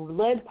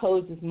 Lead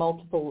poses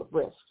multiple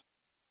risks.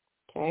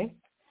 Okay?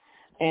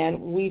 And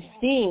we've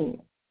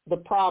seen the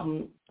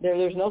problem.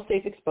 There's no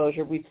safe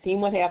exposure. We've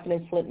seen what happened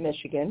in Flint,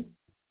 Michigan.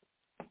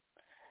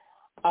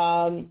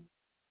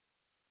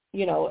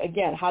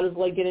 Again, how does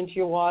lead get into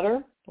your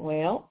water?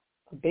 Well,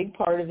 a big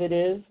part of it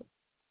is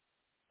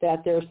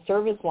that there's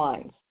service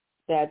lines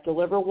that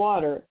deliver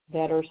water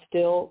that are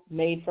still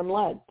made from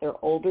lead.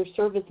 They're older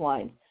service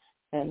lines.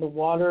 And the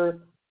water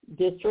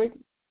district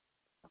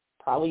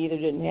probably either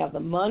didn't have the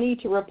money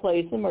to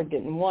replace them or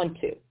didn't want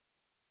to.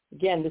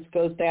 Again, this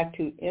goes back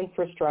to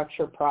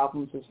infrastructure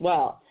problems as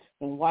well.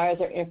 And why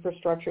is our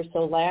infrastructure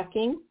so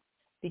lacking?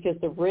 Because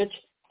the rich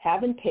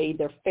haven't paid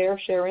their fair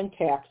share in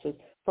taxes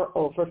for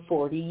over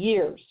 40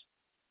 years,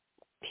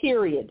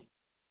 period.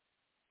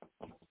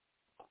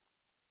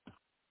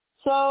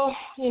 So,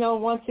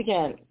 once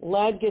again,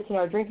 lead gets in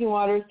our drinking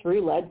water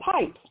through lead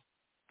pipes,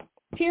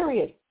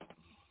 period.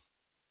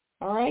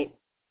 All right?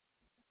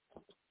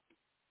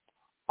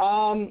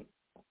 And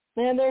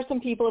there's some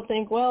people that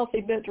think, well,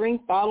 if they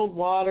drink bottled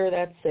water,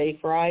 that's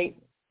safe,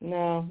 right?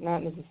 No,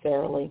 not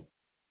necessarily.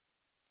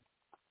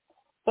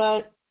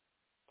 But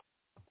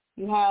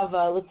you have,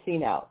 let's see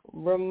now,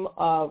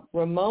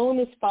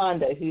 Ramon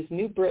Esponda, who's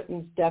New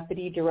Britain's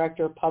Deputy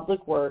Director of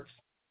Public Works.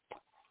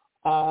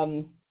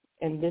 And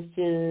this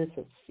is,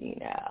 let's see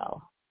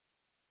now,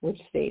 which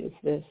state is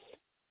this?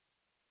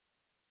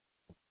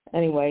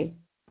 Anyway,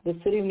 the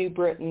city of New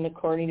Britain,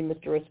 according to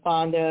Mr.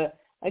 Esponda,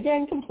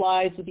 again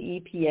complies with the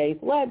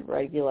EPA's lead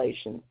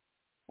regulations.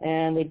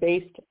 And they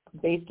based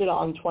it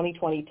on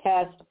 2020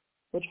 test,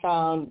 which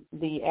found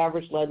the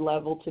average lead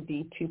level to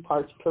be 2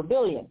 parts per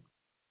billion.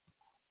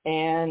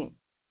 And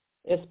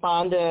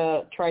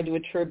Esponda tried to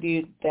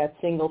attribute that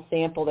single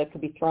sample that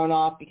could be thrown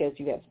off because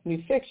you have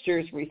new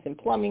fixtures,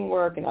 recent plumbing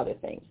work, and other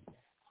things.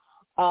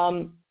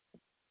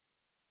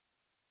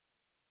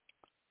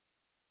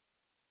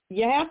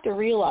 You have to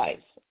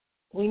realize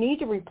we need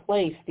to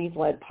replace these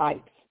lead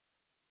pipes.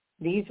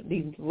 These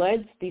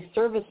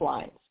service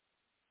lines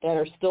that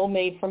are still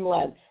made from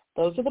lead,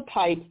 those are the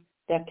pipes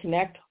that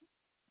connect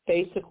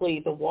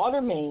basically the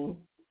water main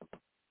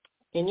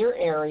in your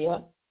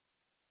area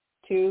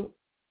to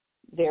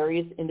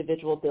various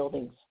individual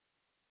buildings.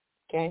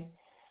 Okay?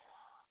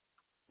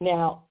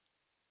 Now,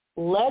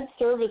 lead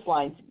service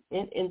lines,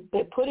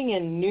 putting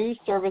in new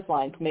service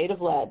lines made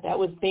of lead, that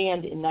was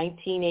banned in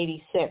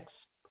 1986.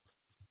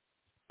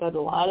 But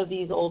a lot of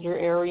these older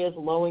areas,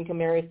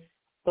 low-income areas,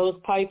 those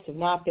pipes have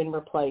not been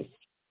replaced.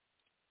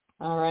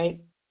 All right?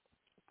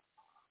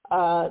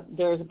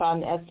 There's about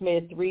an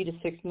estimated 3 to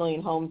 6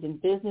 million homes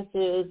and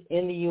businesses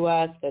in the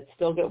U.S. that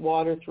still get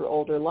water through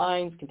older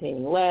lines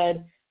containing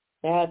lead.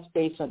 That's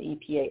based on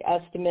EPA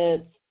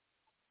estimates.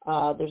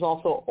 There's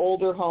also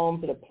older homes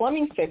that have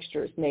plumbing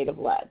fixtures made of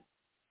lead.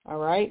 All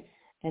right?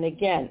 And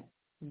again,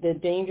 the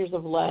dangers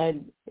of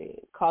lead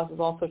causes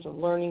all sorts of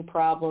learning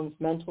problems,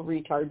 mental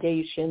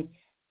retardation,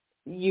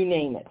 you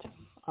name it.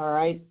 All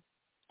right?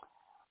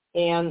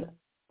 And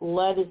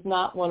lead is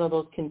not one of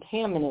those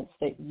contaminants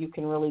that you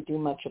can really do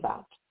much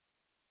about.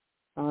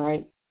 All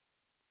right?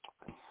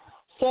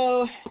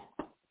 So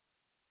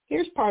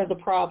here's part of the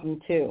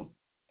problem, too.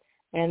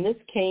 And this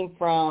came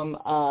from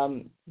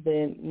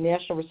the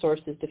National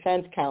Resources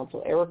Defense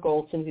Council. Eric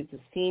Olson, who's the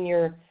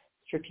Senior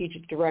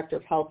Strategic Director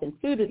of Health and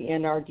Food at the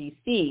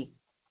NRDC,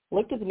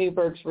 looked at the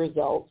Newberg's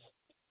results,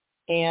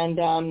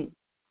 and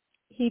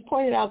he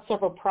pointed out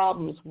several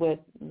problems with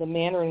the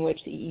manner in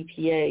which the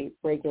EPA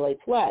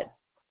regulates lead.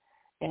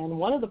 And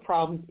one of the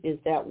problems is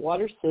that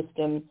water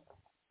systems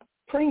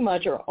pretty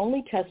much are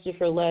only tested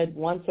for lead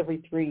once every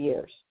 3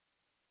 years.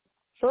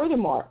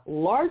 Furthermore,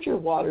 larger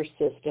water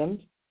systems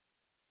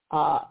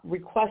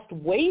request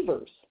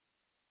waivers.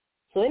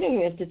 So they don't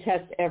even have to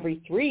test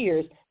every 3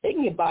 years. They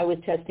can get by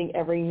with testing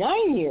every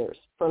 9 years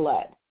for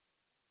lead.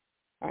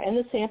 All right, and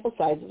the sample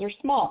sizes are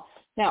small.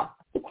 Now,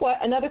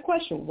 another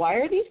question, why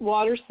are these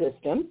water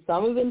systems,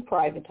 some have been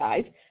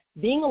privatized,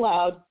 being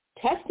allowed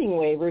testing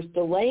waivers,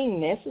 delaying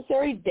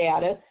necessary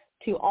data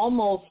to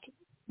almost,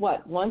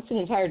 once an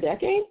entire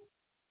decade?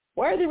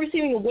 Why are they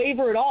receiving a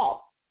waiver at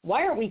all?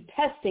 Why aren't we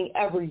testing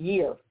every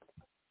year?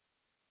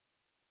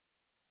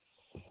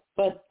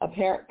 But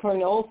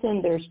according to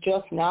Olson, there's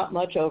just not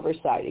much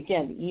oversight.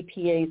 Again, the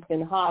EPA has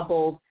been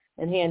hobbled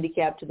and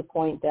handicapped to the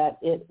point that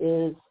it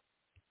is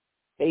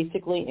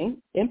basically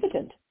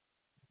impotent.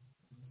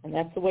 And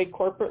that's the way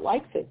corporate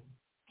likes it.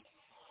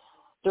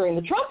 During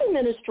the Trump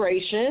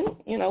administration,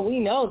 we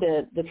know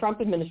that the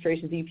Trump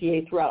administration's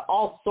EPA threw out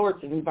all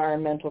sorts of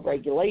environmental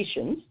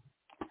regulations.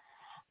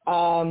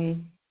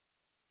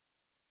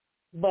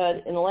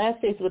 But in the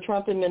last days of the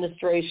Trump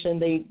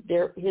administration,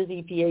 his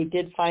EPA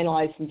did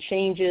finalize some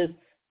changes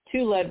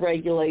to lead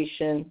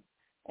regulation,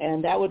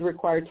 and that would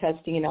require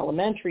testing in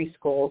elementary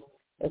schools,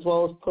 as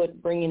well as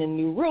bringing in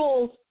new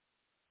rules,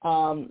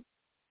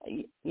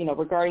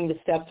 regarding the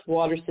steps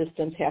water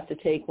systems have to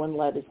take when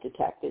lead is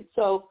detected.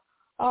 So,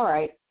 all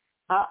right,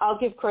 I'll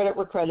give credit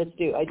where credit's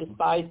due. I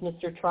despise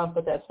Mr. Trump,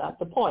 but that's not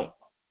the point.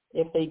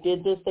 If they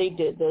did this, they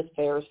did this.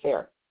 Fair is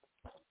fair.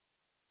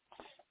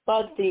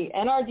 But the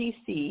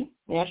NRDC,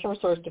 National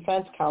Resource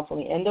Defense Council,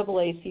 and the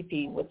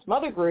NAACP, with some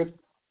other groups,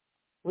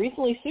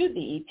 recently sued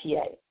the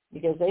EPA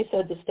because they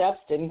said the steps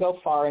didn't go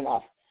far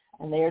enough,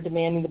 and they are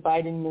demanding the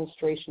Biden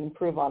administration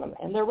improve on them.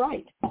 And they're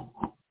right.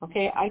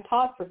 Okay, I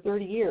taught for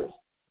 30 years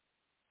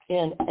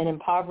in an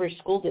impoverished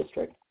school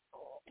district,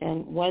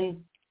 and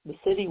when the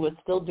city was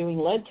still doing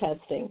lead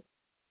testing,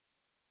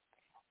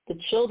 the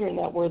children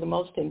that were the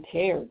most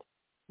impaired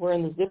were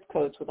in the zip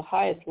codes with the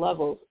highest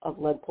levels of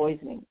lead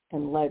poisoning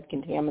and lead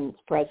contaminants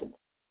present.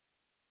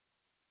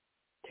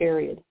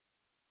 Period.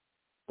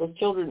 Those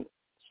children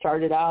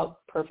started out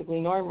perfectly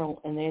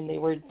normal, and then they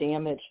were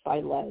damaged by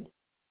lead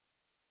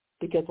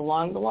because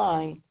along the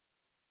line,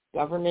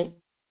 government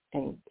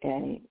and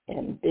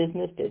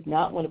business did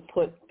not want to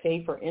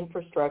pay for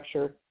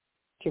infrastructure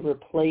to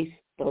replace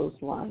those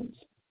lines.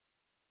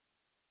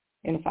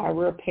 And if I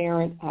were a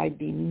parent, I'd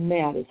be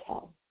mad as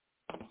hell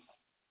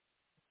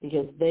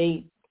because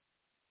they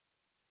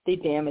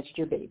damaged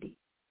your baby.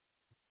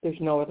 There's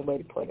no other way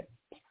to put it.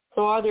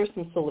 So are there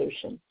some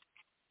solutions?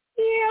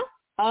 Yeah.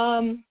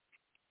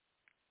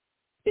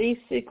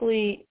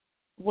 Basically,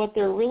 what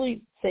they're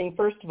really saying,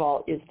 first of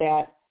all, is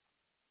that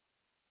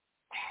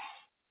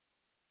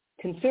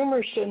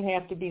consumers shouldn't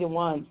have to be the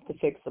ones to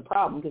fix the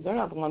problem because they're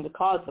not the ones that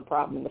caused the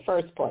problem in the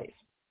first place.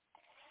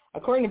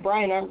 According to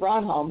Brian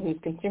Ronholm, who's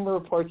Consumer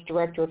Reports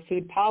Director of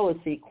Food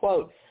Policy,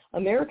 quote,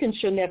 Americans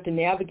shouldn't have to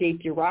navigate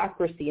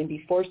bureaucracy and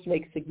be forced to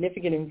make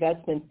significant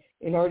investments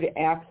in order to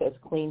access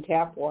clean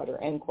tap water,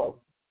 end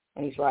quote.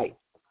 And he's right.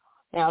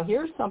 Now,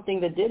 here's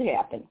something that did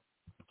happen.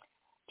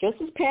 Just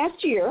this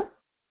past year,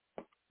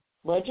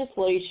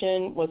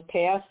 legislation was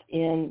passed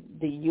in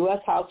the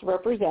U.S. House of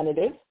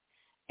Representatives,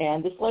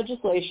 and this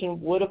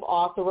legislation would have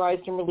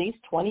authorized and released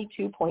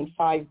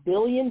 $22.5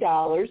 billion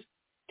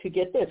to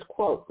get this,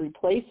 quote,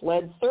 replace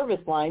lead service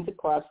lines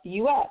across the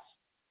U.S.,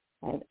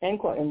 end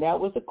quote. And that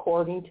was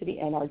according to the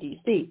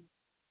NRDC.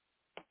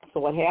 So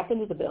what happened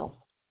to the bill?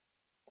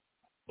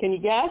 Can you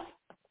guess?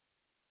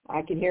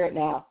 I can hear it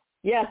now.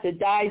 Yes, it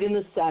died in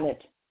the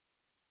Senate.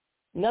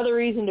 Another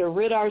reason to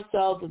rid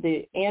ourselves of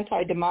the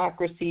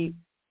anti-democracy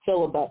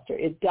filibuster.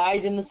 It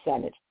died in the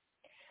Senate.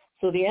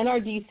 So the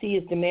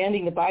NRDC is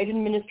demanding the Biden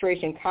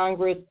administration and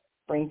Congress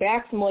bring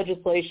back some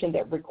legislation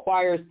that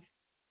requires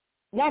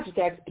not just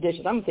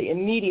expeditious, I'm going to say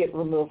immediate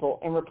removal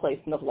and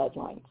replacement of lead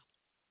lines.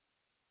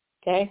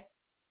 Okay?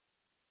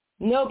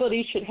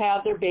 Nobody should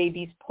have their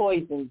babies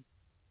poisoned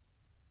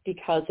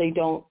because they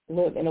don't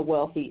live in a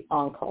wealthy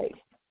enclave.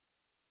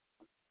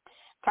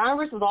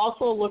 Congress is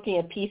also looking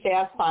at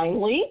PFAS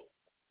finally.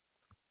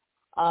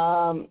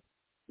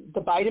 The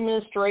Biden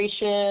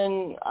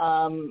administration,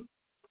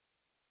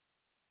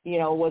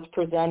 was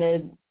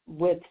presented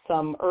with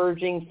some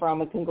urging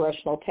from a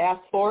congressional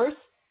task force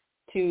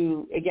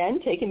to, again,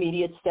 take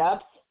immediate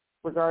steps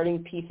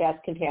regarding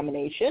PFAS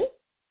contamination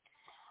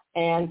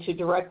and to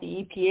direct the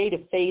EPA to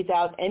phase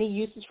out any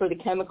uses for the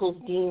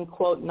chemicals deemed,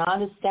 quote,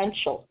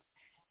 non-essential,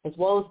 as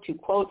well as to,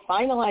 quote,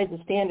 finalize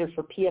the standard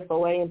for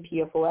PFOA and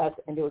PFOS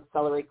and to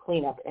accelerate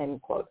cleanup,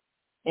 end quote.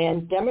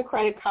 And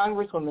Democratic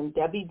Congresswoman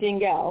Debbie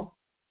Dingell,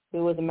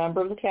 who was a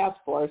member of the task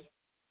force,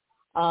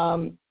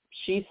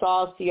 she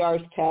saw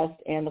CR's test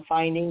and the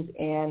findings,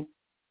 and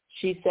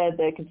she said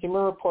the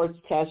Consumer Reports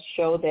test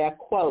showed that,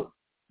 quote,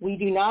 we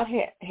do not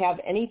have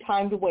any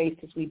time to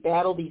waste as we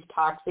battle these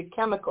toxic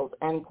chemicals,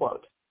 end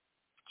quote.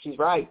 She's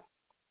right.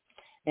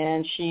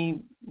 And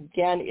she,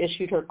 again,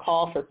 issued her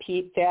call for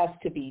PFAS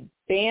to be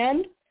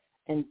banned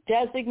and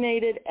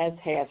designated as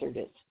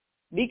hazardous,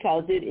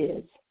 because it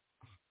is.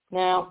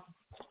 Now,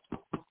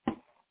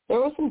 there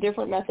was some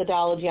different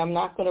methodology. I'm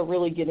not going to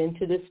really get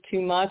into this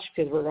too much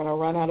because we're going to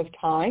run out of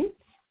time.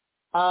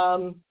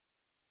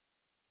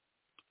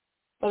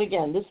 But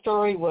again, this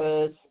story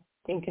was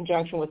in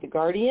conjunction with The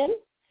Guardian,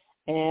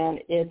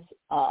 and it's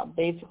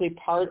basically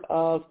part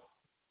of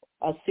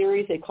a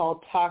series they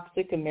call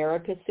Toxic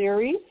America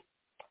series.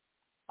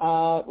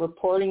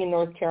 Reporting in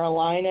North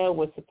Carolina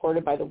was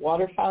supported by the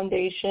Water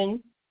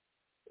Foundation.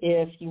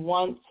 If you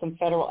want some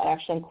federal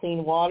action on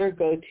clean water,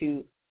 go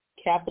to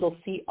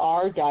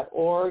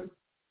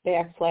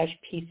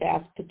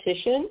capitalcr.org/PFAS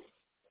petition.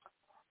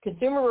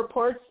 Consumer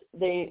Reports,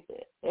 they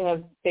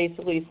have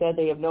basically said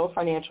they have no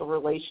financial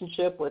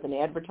relationship with an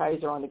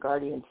advertiser on the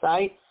Guardian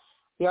site.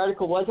 The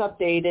article was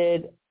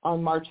updated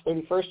on March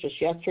 31st,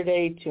 just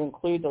yesterday, to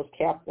include those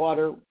tap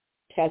water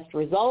test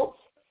results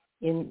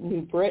in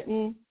New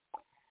Britain.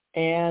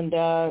 And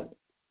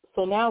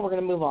so now we're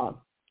going to move on,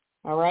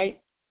 all right?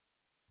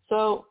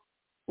 So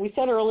we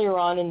said earlier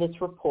on in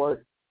this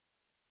report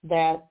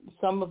that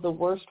some of the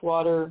worst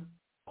water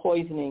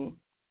poisoning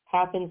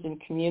happens in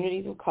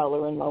communities of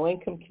color and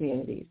low-income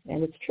communities,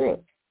 and it's true.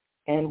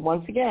 And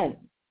once again,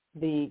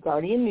 the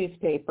Guardian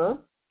newspaper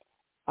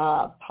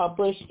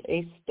published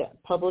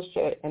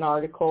an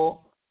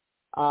article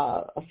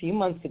a few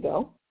months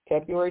ago,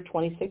 February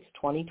 26,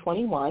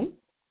 2021.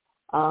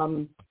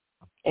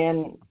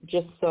 And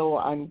just so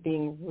I'm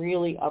being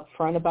really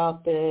upfront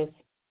about this,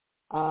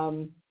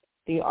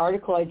 the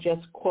article I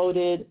just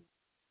quoted,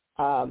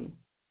 that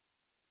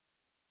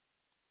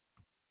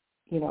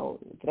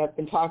I've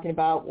been talking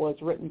about was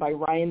written by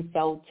Ryan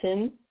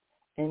Felton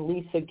and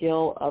Lisa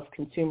Gill of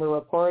Consumer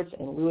Reports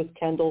and Lewis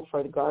Kendall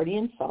for The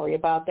Guardian. Sorry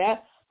about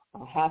that.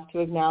 I'll have to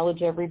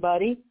acknowledge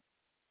everybody.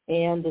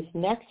 And this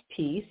next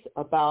piece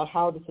about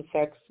how this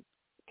affects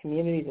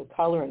communities of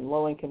color and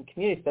low-income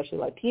communities, especially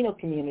Latino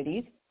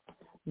communities,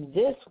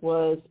 this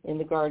was in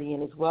The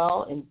Guardian as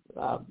well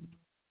a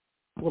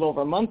little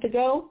over a month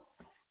ago.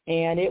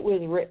 And it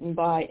was written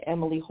by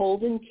Emily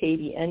Holden,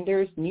 Katie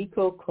Enders,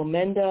 Nico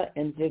Comenda,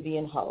 and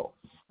Vivian Ho.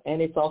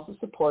 And it's also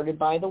supported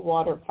by the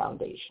Water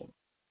Foundation.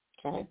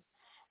 Okay?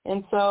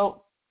 And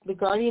so the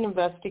Guardian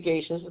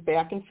investigations was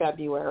back in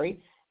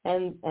February,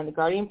 and the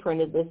Guardian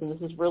printed this, and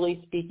this is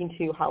really speaking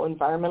to how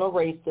environmental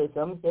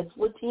racism hits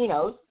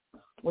Latinos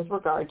with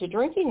regard to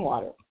drinking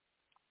water.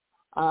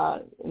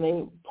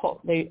 And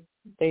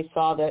they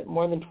saw that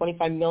more than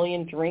 25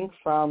 million drink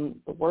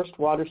from the worst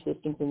water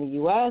systems in the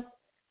U.S.,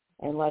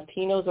 and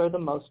Latinos are the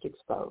most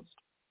exposed,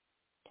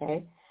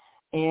 okay?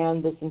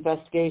 And this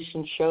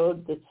investigation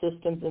showed that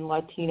systems in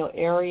Latino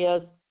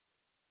areas,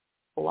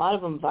 a lot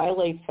of them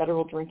violate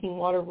federal drinking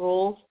water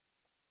rules,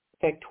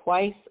 in fact,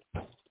 twice,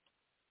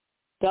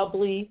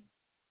 doubly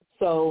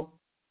so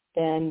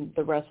than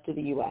the rest of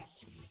the U.S.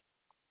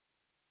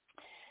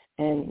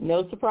 And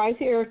no surprise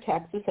here,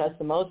 Texas has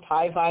the most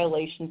high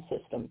violation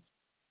systems.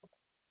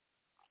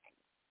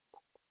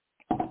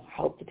 I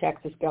hope the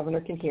Texas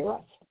governor can hear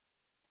us.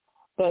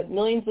 But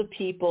millions of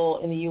people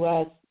in the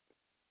U.S.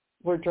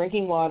 were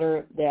drinking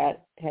water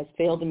that has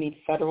failed to meet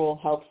federal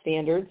health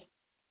standards,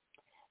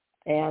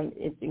 and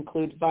it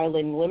includes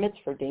violating limits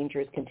for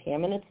dangerous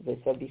contaminants, as I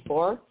said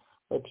before.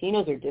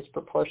 Latinos are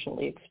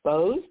disproportionately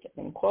exposed,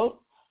 end quote.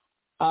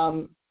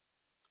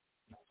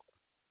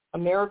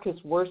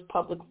 America's worst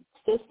public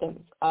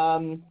systems.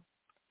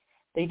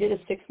 They did a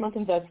 6-month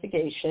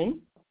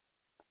investigation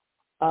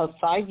of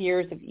 5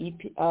 years of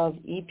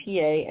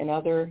EPA and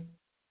other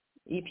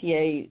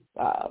EPA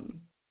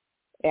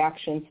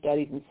action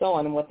studies and so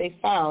on, and what they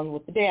found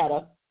with the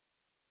data,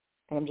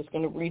 and I'm just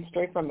going to read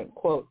straight from it,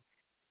 quote,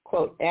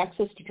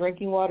 access to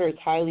drinking water is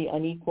highly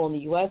unequal in the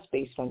U.S.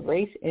 based on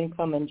race,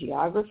 income, and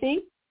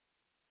geography.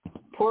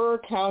 Poorer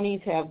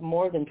counties have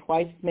more than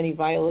twice as many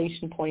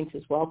violation points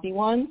as wealthy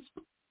ones.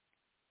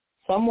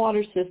 Some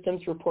water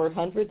systems report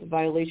hundreds of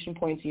violation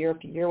points year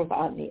after year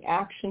without any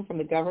action from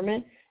the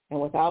government and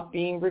without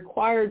being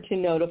required to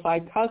notify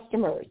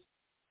customers.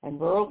 And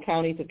rural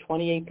counties have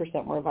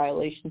 28% more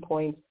violation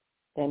points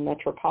than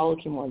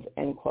metropolitan ones,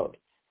 end quote.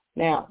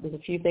 Now, there's a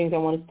few things I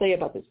want to say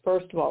about this.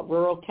 First of all,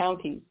 rural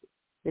counties,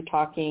 you're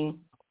talking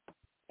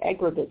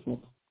agribusiness,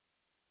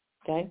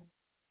 okay?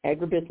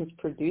 Agribusiness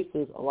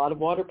produces a lot of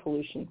water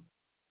pollution.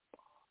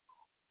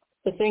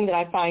 The thing that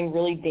I find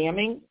really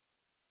damning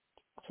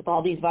with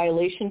all these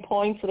violation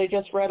points that I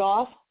just read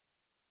off,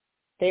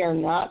 they are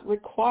not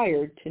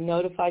required to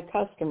notify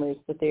customers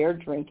that they are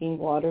drinking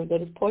water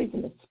that is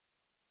poisonous.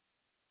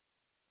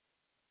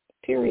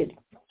 Period.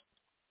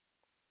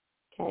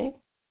 Okay?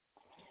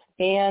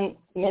 And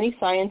many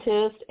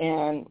scientists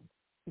and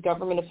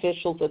government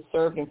officials that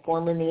served in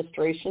former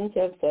administrations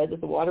have said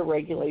that the water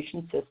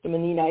regulation system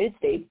in the United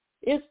States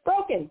is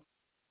broken.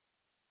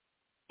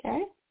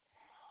 Okay?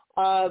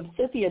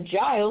 Cynthia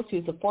Giles,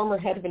 who's a former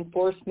head of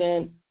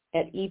enforcement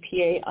at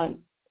EPA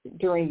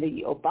during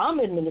the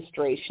Obama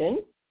administration,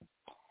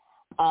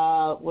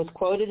 was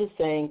quoted as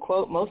saying,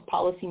 quote, most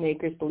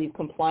policymakers believe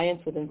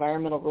compliance with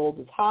environmental rules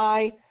is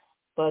high,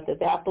 but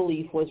that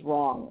belief was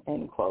wrong,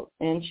 end quote.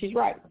 And she's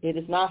right. It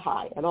is not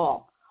high at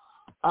all.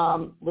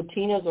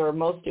 Latinos are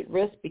most at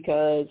risk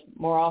because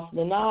more often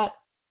than not,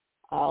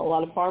 a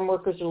lot of farm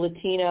workers are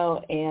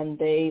Latino and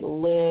they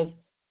live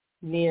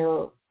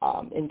near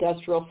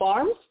industrial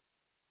farms,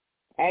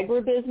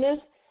 agribusiness.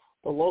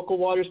 The local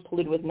water is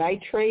polluted with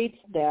nitrates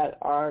that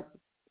are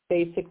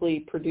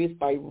basically produced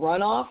by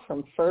runoff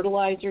from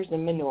fertilizers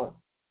and manure.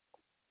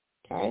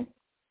 Okay?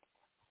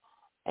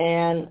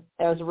 And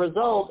as a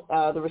result,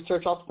 the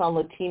research also found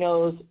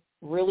Latinos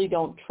really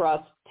don't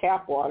trust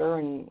tap water,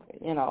 and,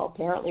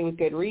 apparently with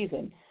good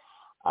reason.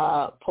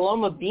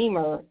 Paloma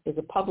Beamer is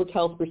a public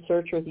health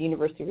researcher at the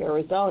University of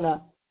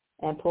Arizona,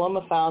 and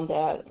Paloma found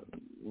that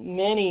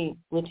many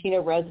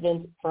Latino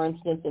residents, for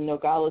instance, in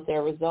Nogales,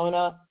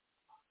 Arizona,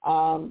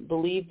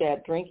 believed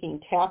that drinking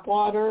tap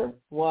water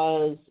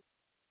was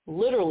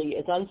literally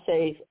as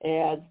unsafe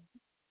as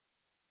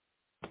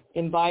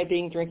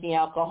imbibing, drinking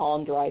alcohol,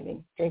 and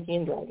drinking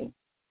and driving.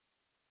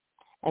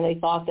 And they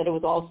thought that it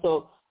was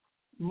also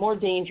more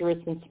dangerous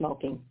than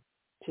smoking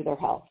to their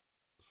health.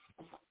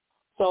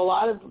 So a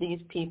lot of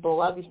these people, a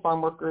lot of these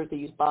farm workers, they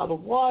use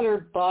bottled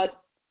water,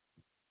 but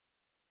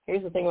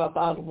Here's the thing about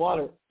bottled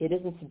water. It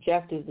isn't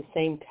subjected to the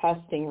same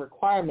testing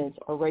requirements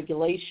or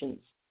regulations,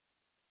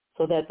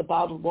 so that the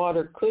bottled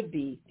water could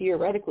be,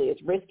 theoretically, as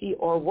risky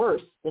or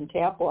worse than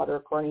tap water,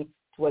 according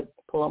to what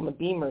Paloma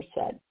Beamer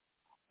said.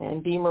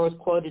 And Beamer was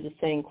quoted as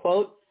saying,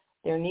 quote,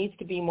 "There needs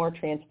to be more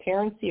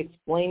transparency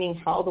explaining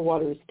how the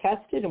water is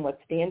tested and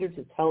what standards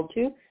it's held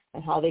to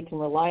and how they can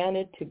rely on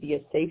it to be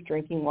a safe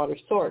drinking water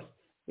source.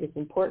 It is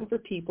important for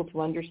people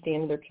to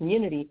understand in their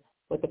community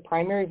what the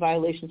primary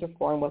violations are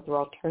for and what their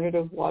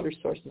alternative water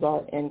sources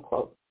are," end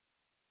quote.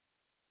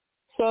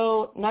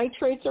 So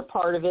nitrates are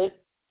part of it.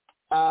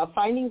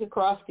 Findings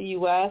across the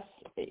U.S.,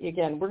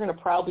 again, we're going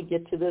to probably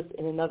get to this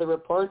in another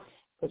report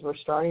because we're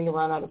starting to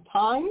run out of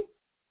time,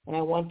 and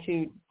I want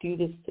to do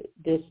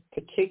this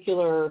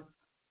particular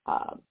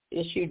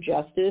issue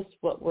justice.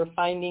 What we're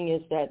finding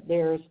is that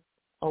there's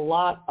a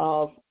lot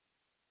of,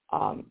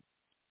 I'll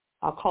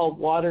call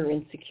water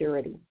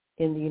insecurity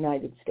in the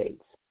United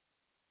States.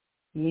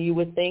 You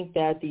would think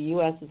that the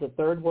U.S. is a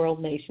third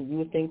world nation. You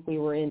would think we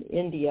were in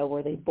India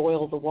where they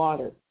boil the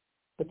water.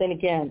 But then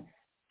again,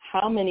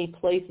 how many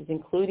places,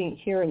 including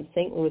here in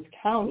St. Louis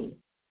County,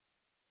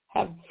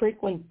 have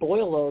frequent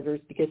boil orders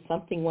because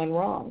something went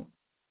wrong?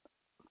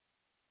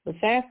 The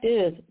fact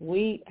is,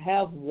 we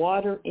have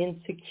water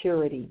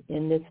insecurity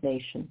in this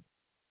nation,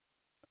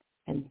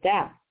 and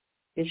that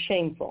is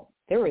shameful.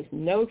 There is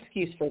no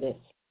excuse for this.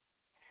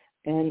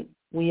 And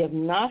we have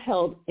not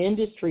held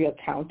industry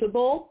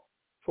accountable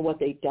for what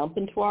they dump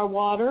into our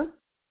water.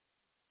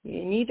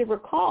 You need to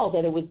recall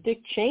that it was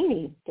Dick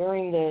Cheney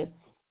during the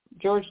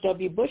George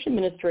W. Bush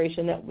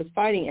administration that was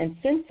fighting, and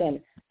since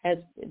then has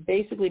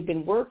basically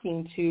been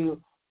working to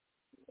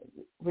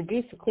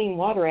reduce the Clean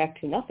Water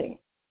Act to nothing.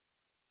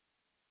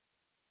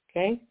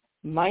 Okay?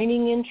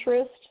 Mining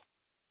interest,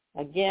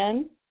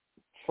 again,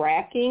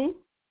 fracking.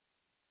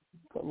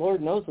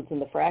 Lord knows what's in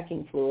the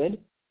fracking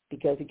fluid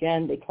because,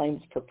 again, they claim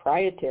it's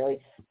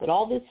proprietary. But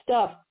all this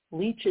stuff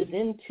leaches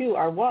into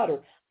our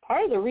water.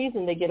 Part of the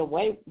reason they get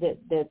away,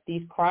 that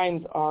these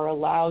crimes are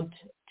allowed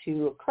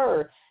to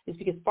occur, is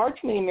because far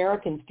too many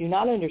Americans do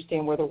not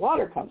understand where their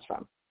water comes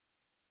from.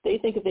 They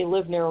think if they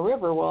live near a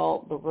river,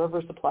 well, the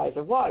river supplies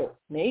their water.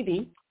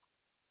 Maybe.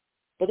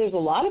 But there's a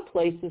lot of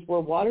places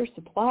where water is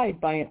supplied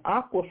by an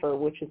aquifer,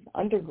 which is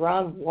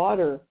underground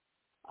water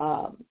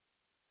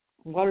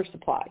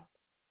supply.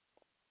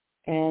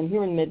 And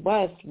here in the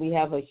Midwest, we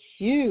have a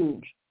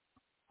huge,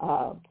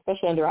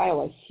 especially under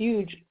Iowa, a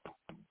huge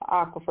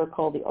aquifer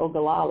called the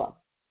Ogallala.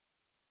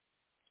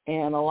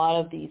 And a lot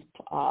of these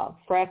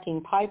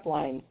fracking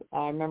pipelines,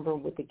 I remember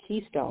with the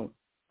Keystone,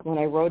 when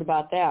I wrote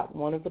about that,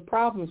 one of the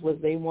problems was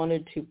they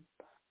wanted to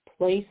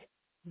place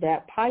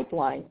that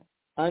pipeline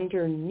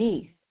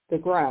underneath the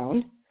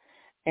ground.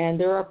 And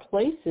there are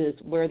places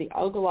where there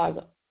are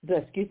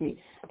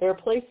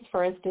places,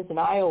 for instance, in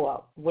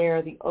Iowa,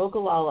 where the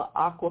Ogallala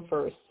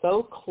aquifer is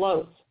so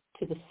close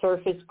to the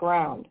surface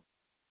ground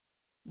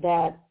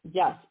that,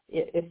 yes,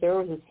 if there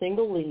was a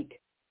single leak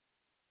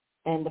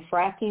and the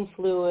fracking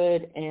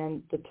fluid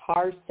and the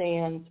tar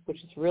sands,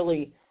 which is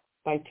really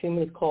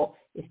bituminous coal,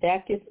 if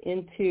that gets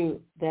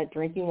into that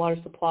drinking water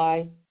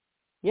supply,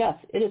 yes,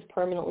 it is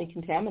permanently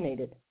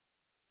contaminated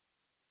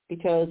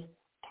because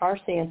tar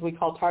sands, we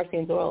call tar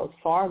sands oil, is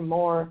far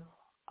more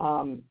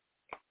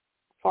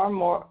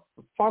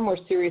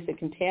serious a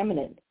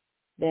contaminant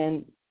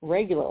than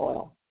regular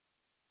oil.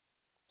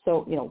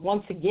 So,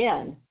 once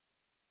again,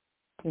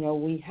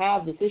 we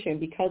have this issue, and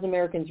because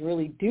Americans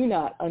really do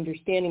not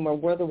understand anymore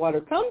where the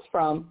water comes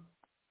from,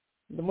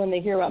 when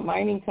they hear about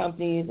mining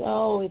companies,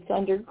 oh, it's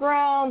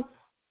underground.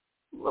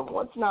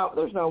 Well, it's not.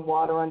 There's no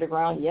water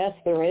underground. Yes,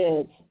 there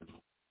is.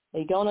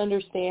 They don't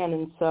understand,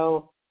 and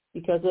so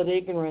because of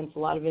ignorance, a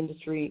lot of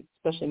industry,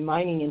 especially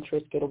mining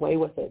interests, get away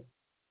with it.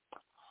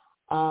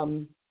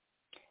 And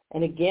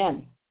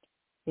again,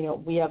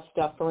 we have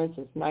stuff, for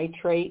instance,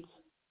 nitrates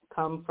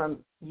come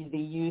from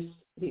the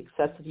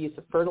excessive use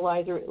of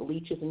fertilizer. It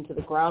leaches into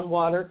the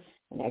groundwater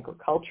in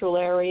agricultural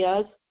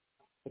areas.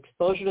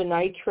 Exposure to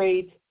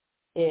nitrates,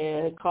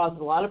 it causes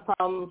a lot of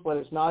problems,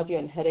 whether it's nausea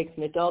and headaches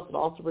in adults. It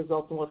also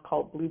results in what's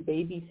called blue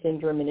baby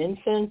syndrome in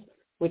infants,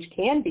 which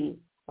can be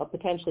a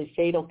potentially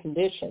fatal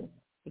condition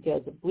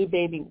because the blue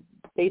baby,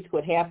 basically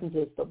what happens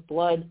is the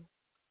blood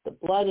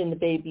in the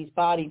baby's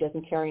body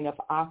doesn't carry enough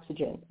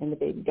oxygen and the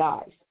baby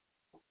dies.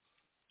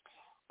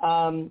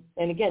 And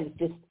again, it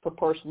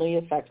disproportionately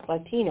affects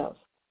Latinos.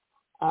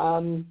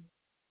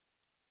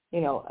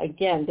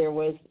 Again, there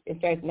was, in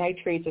fact,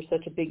 nitrates are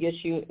such a big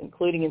issue,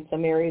 including in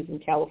some areas in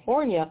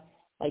California,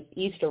 like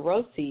East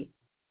Orosi,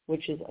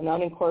 which is an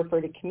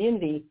unincorporated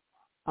community.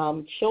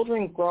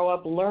 Children grow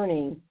up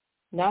learning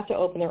not to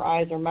open their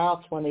eyes or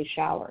mouths when they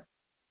shower.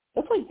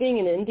 That's like being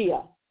in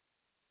India,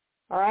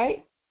 all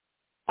right?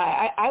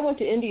 I went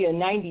to India in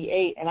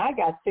 98, and I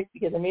got sick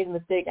because I made a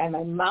mistake. I had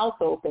my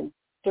mouth open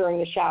during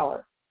the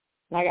shower,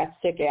 and I got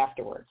sick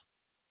afterwards.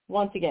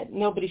 Once again,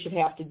 nobody should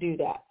have to do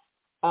that.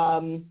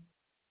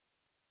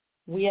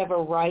 We have a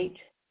right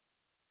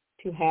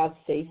to have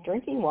safe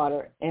drinking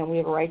water, and we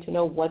have a right to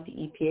know what the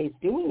EPA is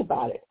doing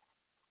about it.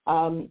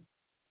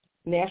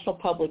 national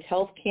public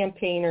health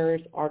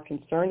campaigners are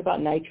concerned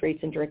about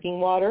nitrates in drinking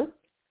water.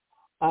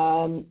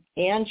 Ann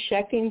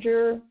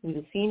Scheckinger, who's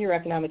a senior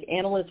economic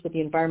analyst with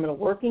the Environmental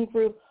Working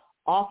Group,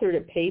 authored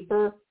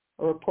a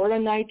report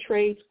on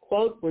nitrates.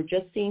 Quote, "We're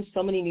just seeing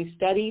so many new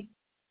studies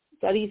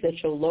that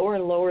show lower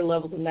and lower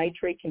levels of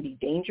nitrate can be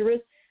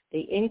dangerous.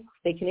 They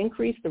can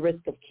increase the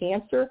risk of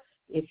cancer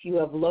if you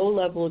have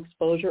low-level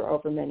exposure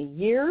over many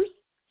years.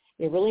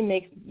 It really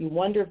makes you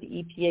wonder if the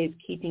EPA is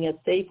keeping us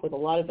safe with a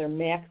lot of their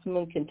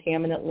maximum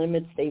contaminant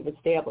limits they've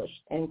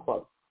established," end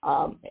quote.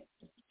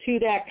 To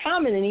that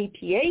comment, an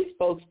EPA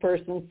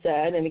spokesperson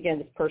said, and again,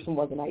 this person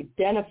wasn't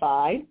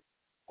identified,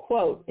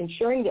 quote,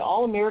 "Ensuring that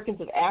all Americans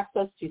have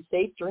access to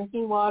safe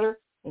drinking water,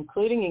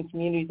 including in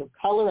communities of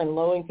color and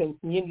low-income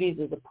communities,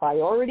 is a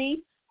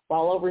priority.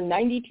 While over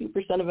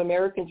 92% of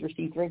Americans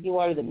receive drinking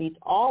water that meets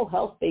all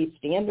health-based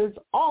standards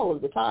all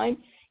of the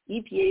time,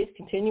 EPA is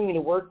continuing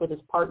to work with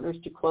its partners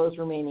to close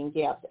remaining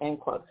gaps," end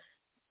quote.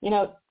 You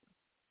know,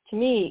 to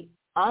me,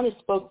 honest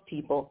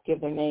spokespeople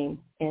give their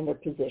name and their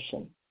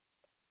position.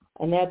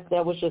 And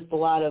that was just a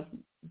lot of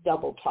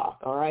double talk,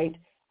 all right?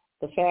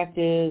 The fact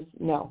is,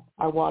 no,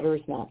 our water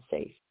is not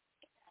safe.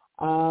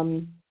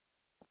 In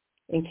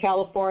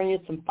California,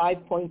 some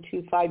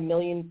 5.25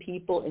 million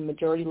people in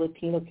majority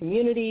Latino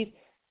communities,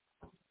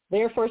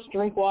 they're forced to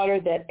drink water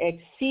that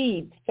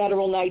exceeds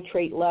federal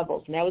nitrate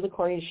levels. And that was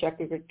according to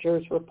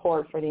Scheckinger's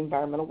report for the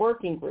Environmental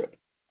Working Group.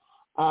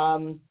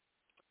 Biden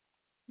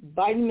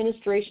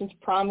administration's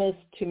promise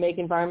to make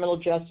environmental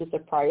justice a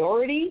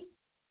priority.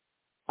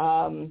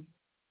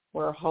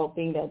 We're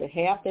hoping that it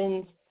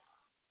happens.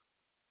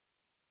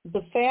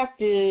 The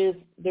fact is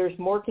there's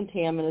more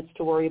contaminants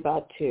to worry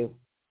about too.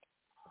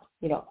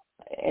 You know,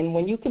 and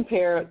when you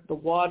compare the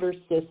water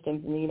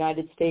systems in the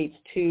United States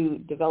to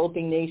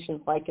developing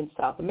nations like in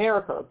South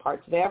America or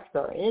parts of Africa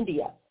or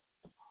India,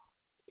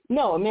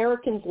 no,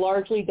 Americans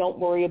largely don't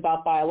worry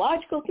about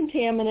biological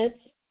contaminants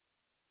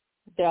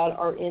that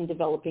are in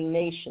developing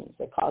nations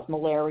that cause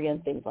malaria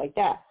and things like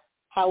that.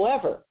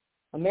 However,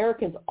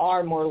 Americans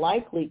are more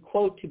likely,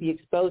 quote, to be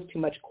exposed to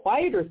much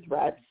quieter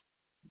threats,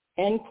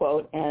 end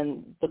quote,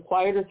 and the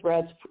quieter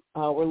threats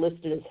were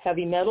listed as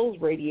heavy metals,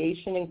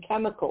 radiation, and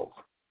chemicals.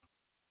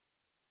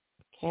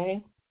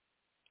 Okay?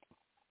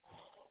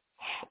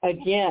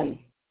 Again,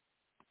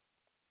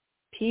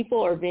 people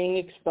are being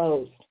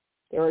exposed.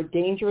 There are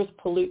dangerous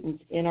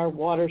pollutants in our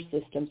water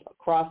systems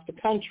across the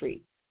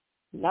country,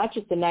 not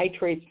just the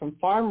nitrates from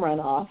farm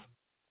runoff,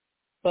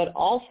 but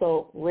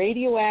also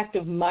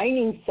radioactive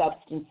mining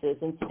substances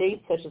in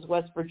states such as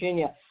West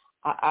Virginia.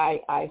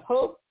 I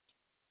hope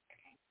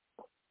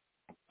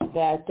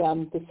that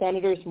the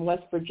senators from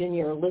West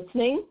Virginia are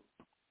listening.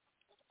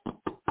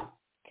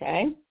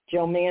 Okay,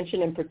 Joe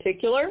Manchin in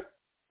particular,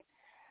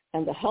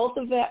 and the health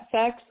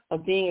effects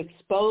of being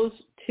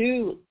exposed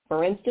to,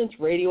 for instance,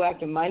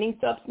 radioactive mining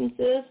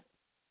substances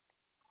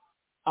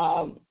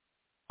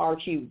are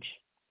huge.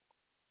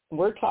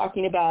 We're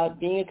talking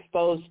about being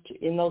exposed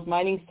in those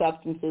mining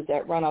substances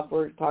that run off.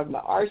 We're talking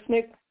about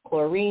arsenic,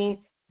 chlorine,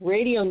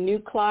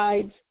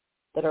 radionuclides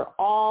that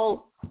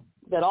all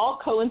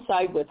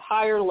coincide with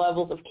higher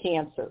levels of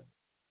cancer.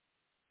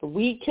 The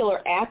weed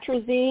killer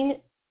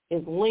atrazine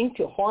is linked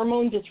to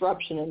hormone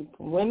disruption in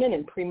women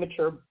and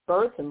premature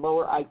birth and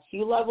lower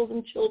IQ levels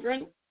in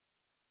children.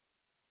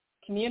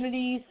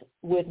 Communities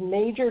with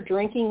major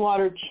drinking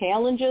water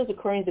challenges,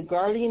 according to The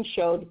Guardian,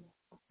 showed,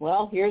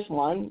 well, here's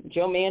one.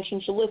 Joe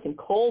Manchin should listen.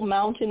 Coal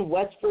Mountain,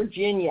 West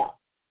Virginia.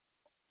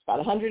 About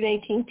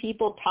 118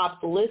 people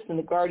tops the list in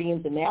The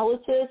Guardian's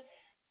analysis.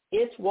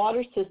 Its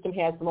water system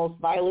has the most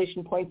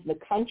violation points in the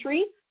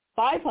country,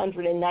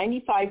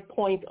 595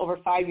 points over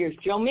 5 years.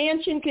 Joe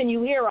Manchin, can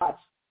you hear us?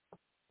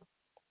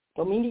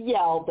 Don't mean to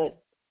yell,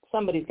 but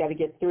somebody's got to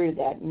get through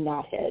that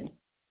knothead.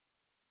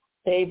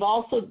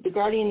 The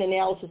Guardian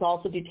analysis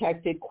also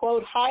detected,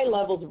 quote, high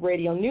levels of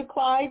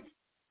radionuclides,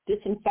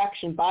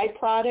 disinfection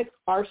byproducts,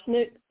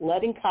 arsenic,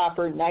 lead and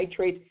copper,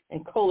 nitrates,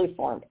 and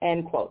coliform,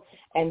 end quote.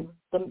 And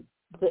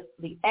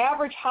the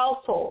average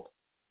household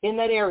in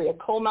that area,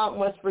 Coal Mountain,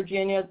 West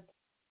Virginia,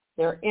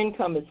 their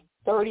income is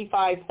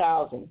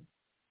 $35,000.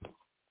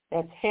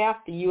 That's half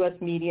the U.S.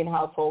 median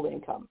household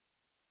income.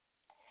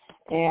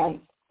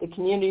 And the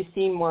community's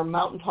seen more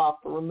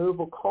mountaintop for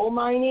removal coal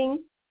mining.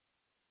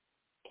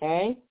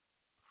 Okay?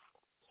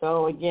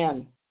 So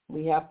again,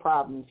 we have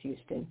problems,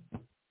 Houston.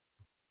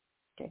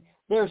 Okay.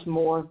 There's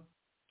more.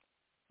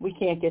 We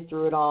can't get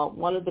through it all.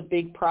 One of the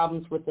big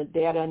problems with the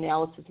data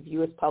analysis of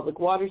U.S. public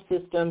water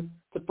system,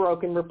 the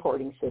broken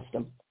reporting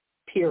system,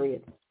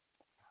 period.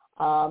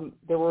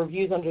 There were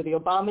reviews under the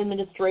Obama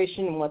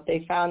administration, and what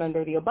they found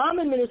under the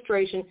Obama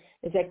administration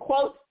is that,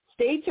 quote,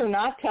 states are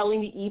not telling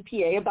the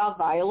EPA about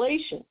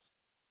violations.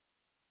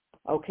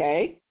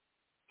 Okay.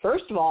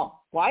 First of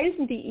all, why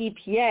isn't the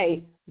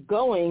EPA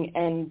going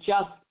and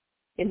just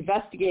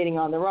investigating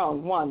on their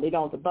own? One, they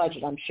don't have the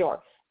budget, I'm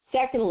sure.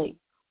 Secondly,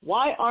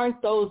 why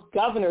aren't those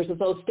governors of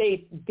those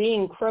states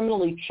being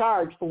criminally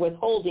charged for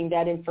withholding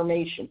that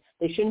information?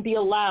 They shouldn't be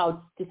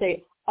allowed to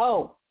say,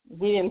 oh,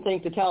 we didn't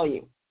think to tell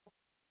you.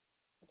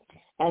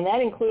 and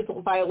that includes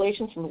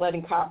violations from lead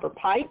and copper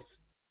pipes.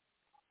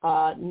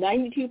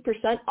 92%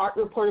 aren't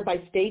reported by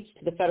states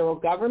to the federal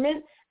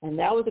government, and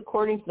that was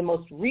according to the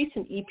most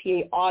recent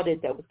EPA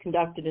audit that was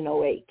conducted in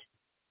 2008.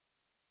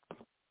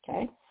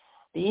 Okay?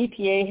 The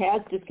EPA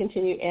has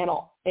discontinued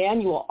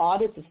annual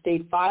audits of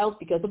state files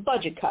because of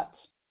budget cuts.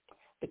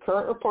 The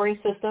current reporting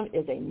system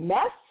is a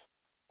mess,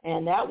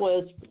 and that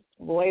was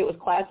the way it was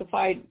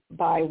classified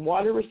by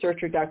water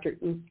researcher Dr.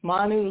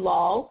 Usmanu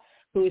Lal,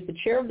 who is the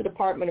chair of the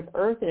Department of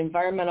Earth and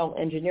Environmental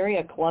Engineering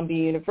at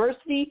Columbia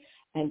University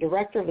and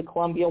director of the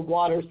Columbia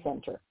Water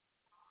Center.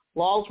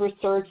 Lal's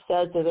research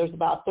says that there's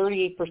about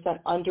 38%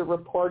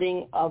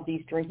 underreporting of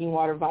these drinking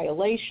water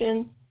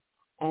violations,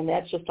 and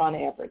that's just on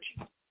average.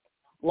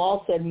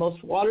 Lal said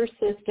most water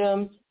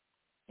systems,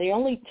 they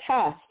only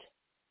test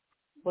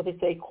what they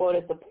say, quote,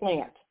 at the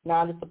plant,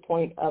 not at the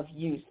point of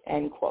use,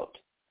 end quote.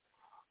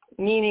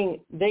 Meaning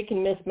they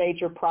can miss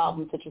major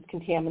problems such as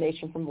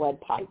contamination from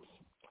lead pipes.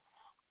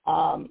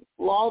 Dr.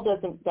 Lal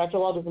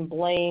doesn't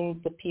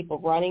blame the people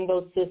running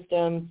those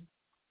systems.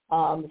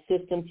 The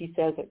systems, he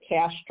says, are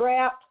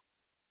cash-strapped.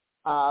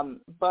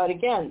 But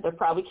again, they're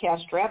probably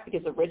cash-strapped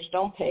because the rich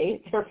don't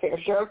pay their fair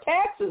share of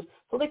taxes,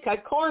 so they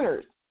cut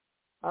corners.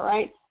 All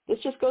right? This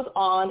just goes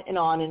on and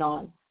on and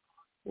on.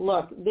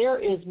 Look, there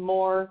is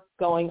more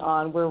going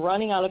on. We're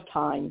running out of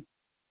time,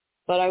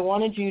 but I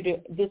wanted you to,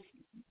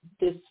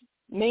 this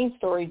main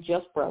story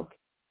just broke.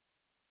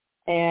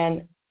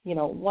 And, you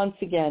know, once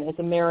again, as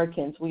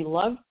Americans, we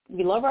love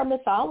our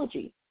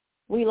mythology.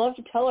 We love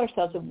to tell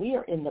ourselves that we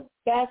are in the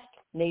best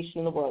nation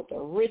in the world, the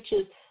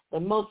richest, the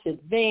most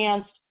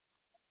advanced,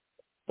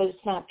 but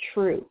it's not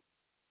true,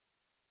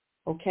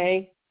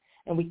 okay?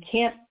 And we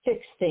can't fix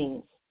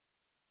things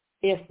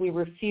if we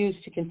refuse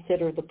to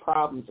consider the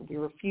problems, if we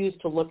refuse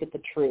to look at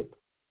the truth.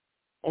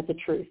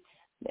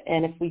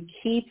 And if we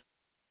keep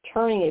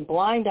turning a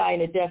blind eye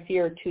and a deaf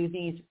ear to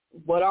these,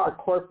 what are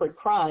corporate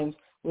crimes,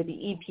 with the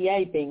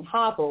EPA being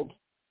hobbled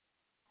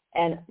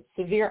and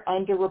severe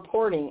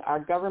underreporting, our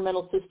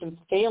governmental systems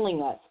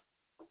failing us,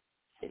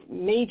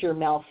 major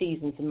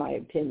malfeasance in my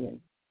opinion,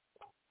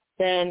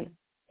 then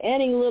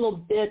any little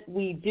bit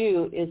we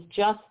do is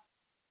just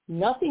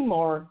nothing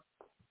more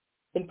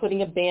than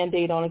putting a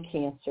Band-Aid on a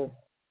cancer.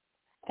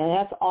 And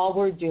that's all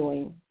we're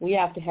doing. We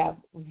have to have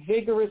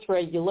vigorous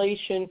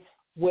regulation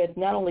with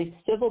not only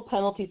civil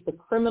penalties, but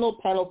criminal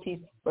penalties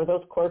for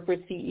those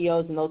corporate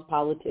CEOs and those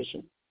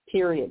politicians,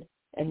 period,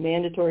 and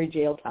mandatory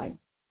jail time.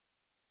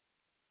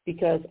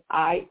 Because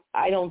I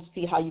don't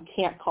see how you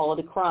can't call it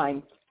a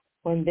crime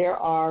when there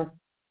are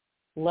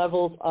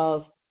levels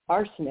of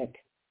arsenic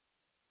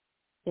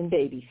in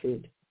baby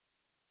food.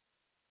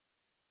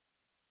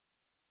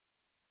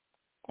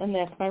 And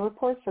that's my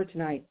report for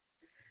tonight.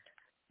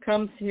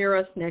 Come hear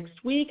us next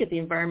week at the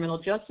Environmental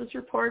Justice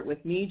Report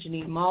with me,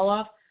 Jeanine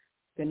Molloff.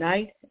 Good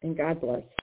night, and God bless.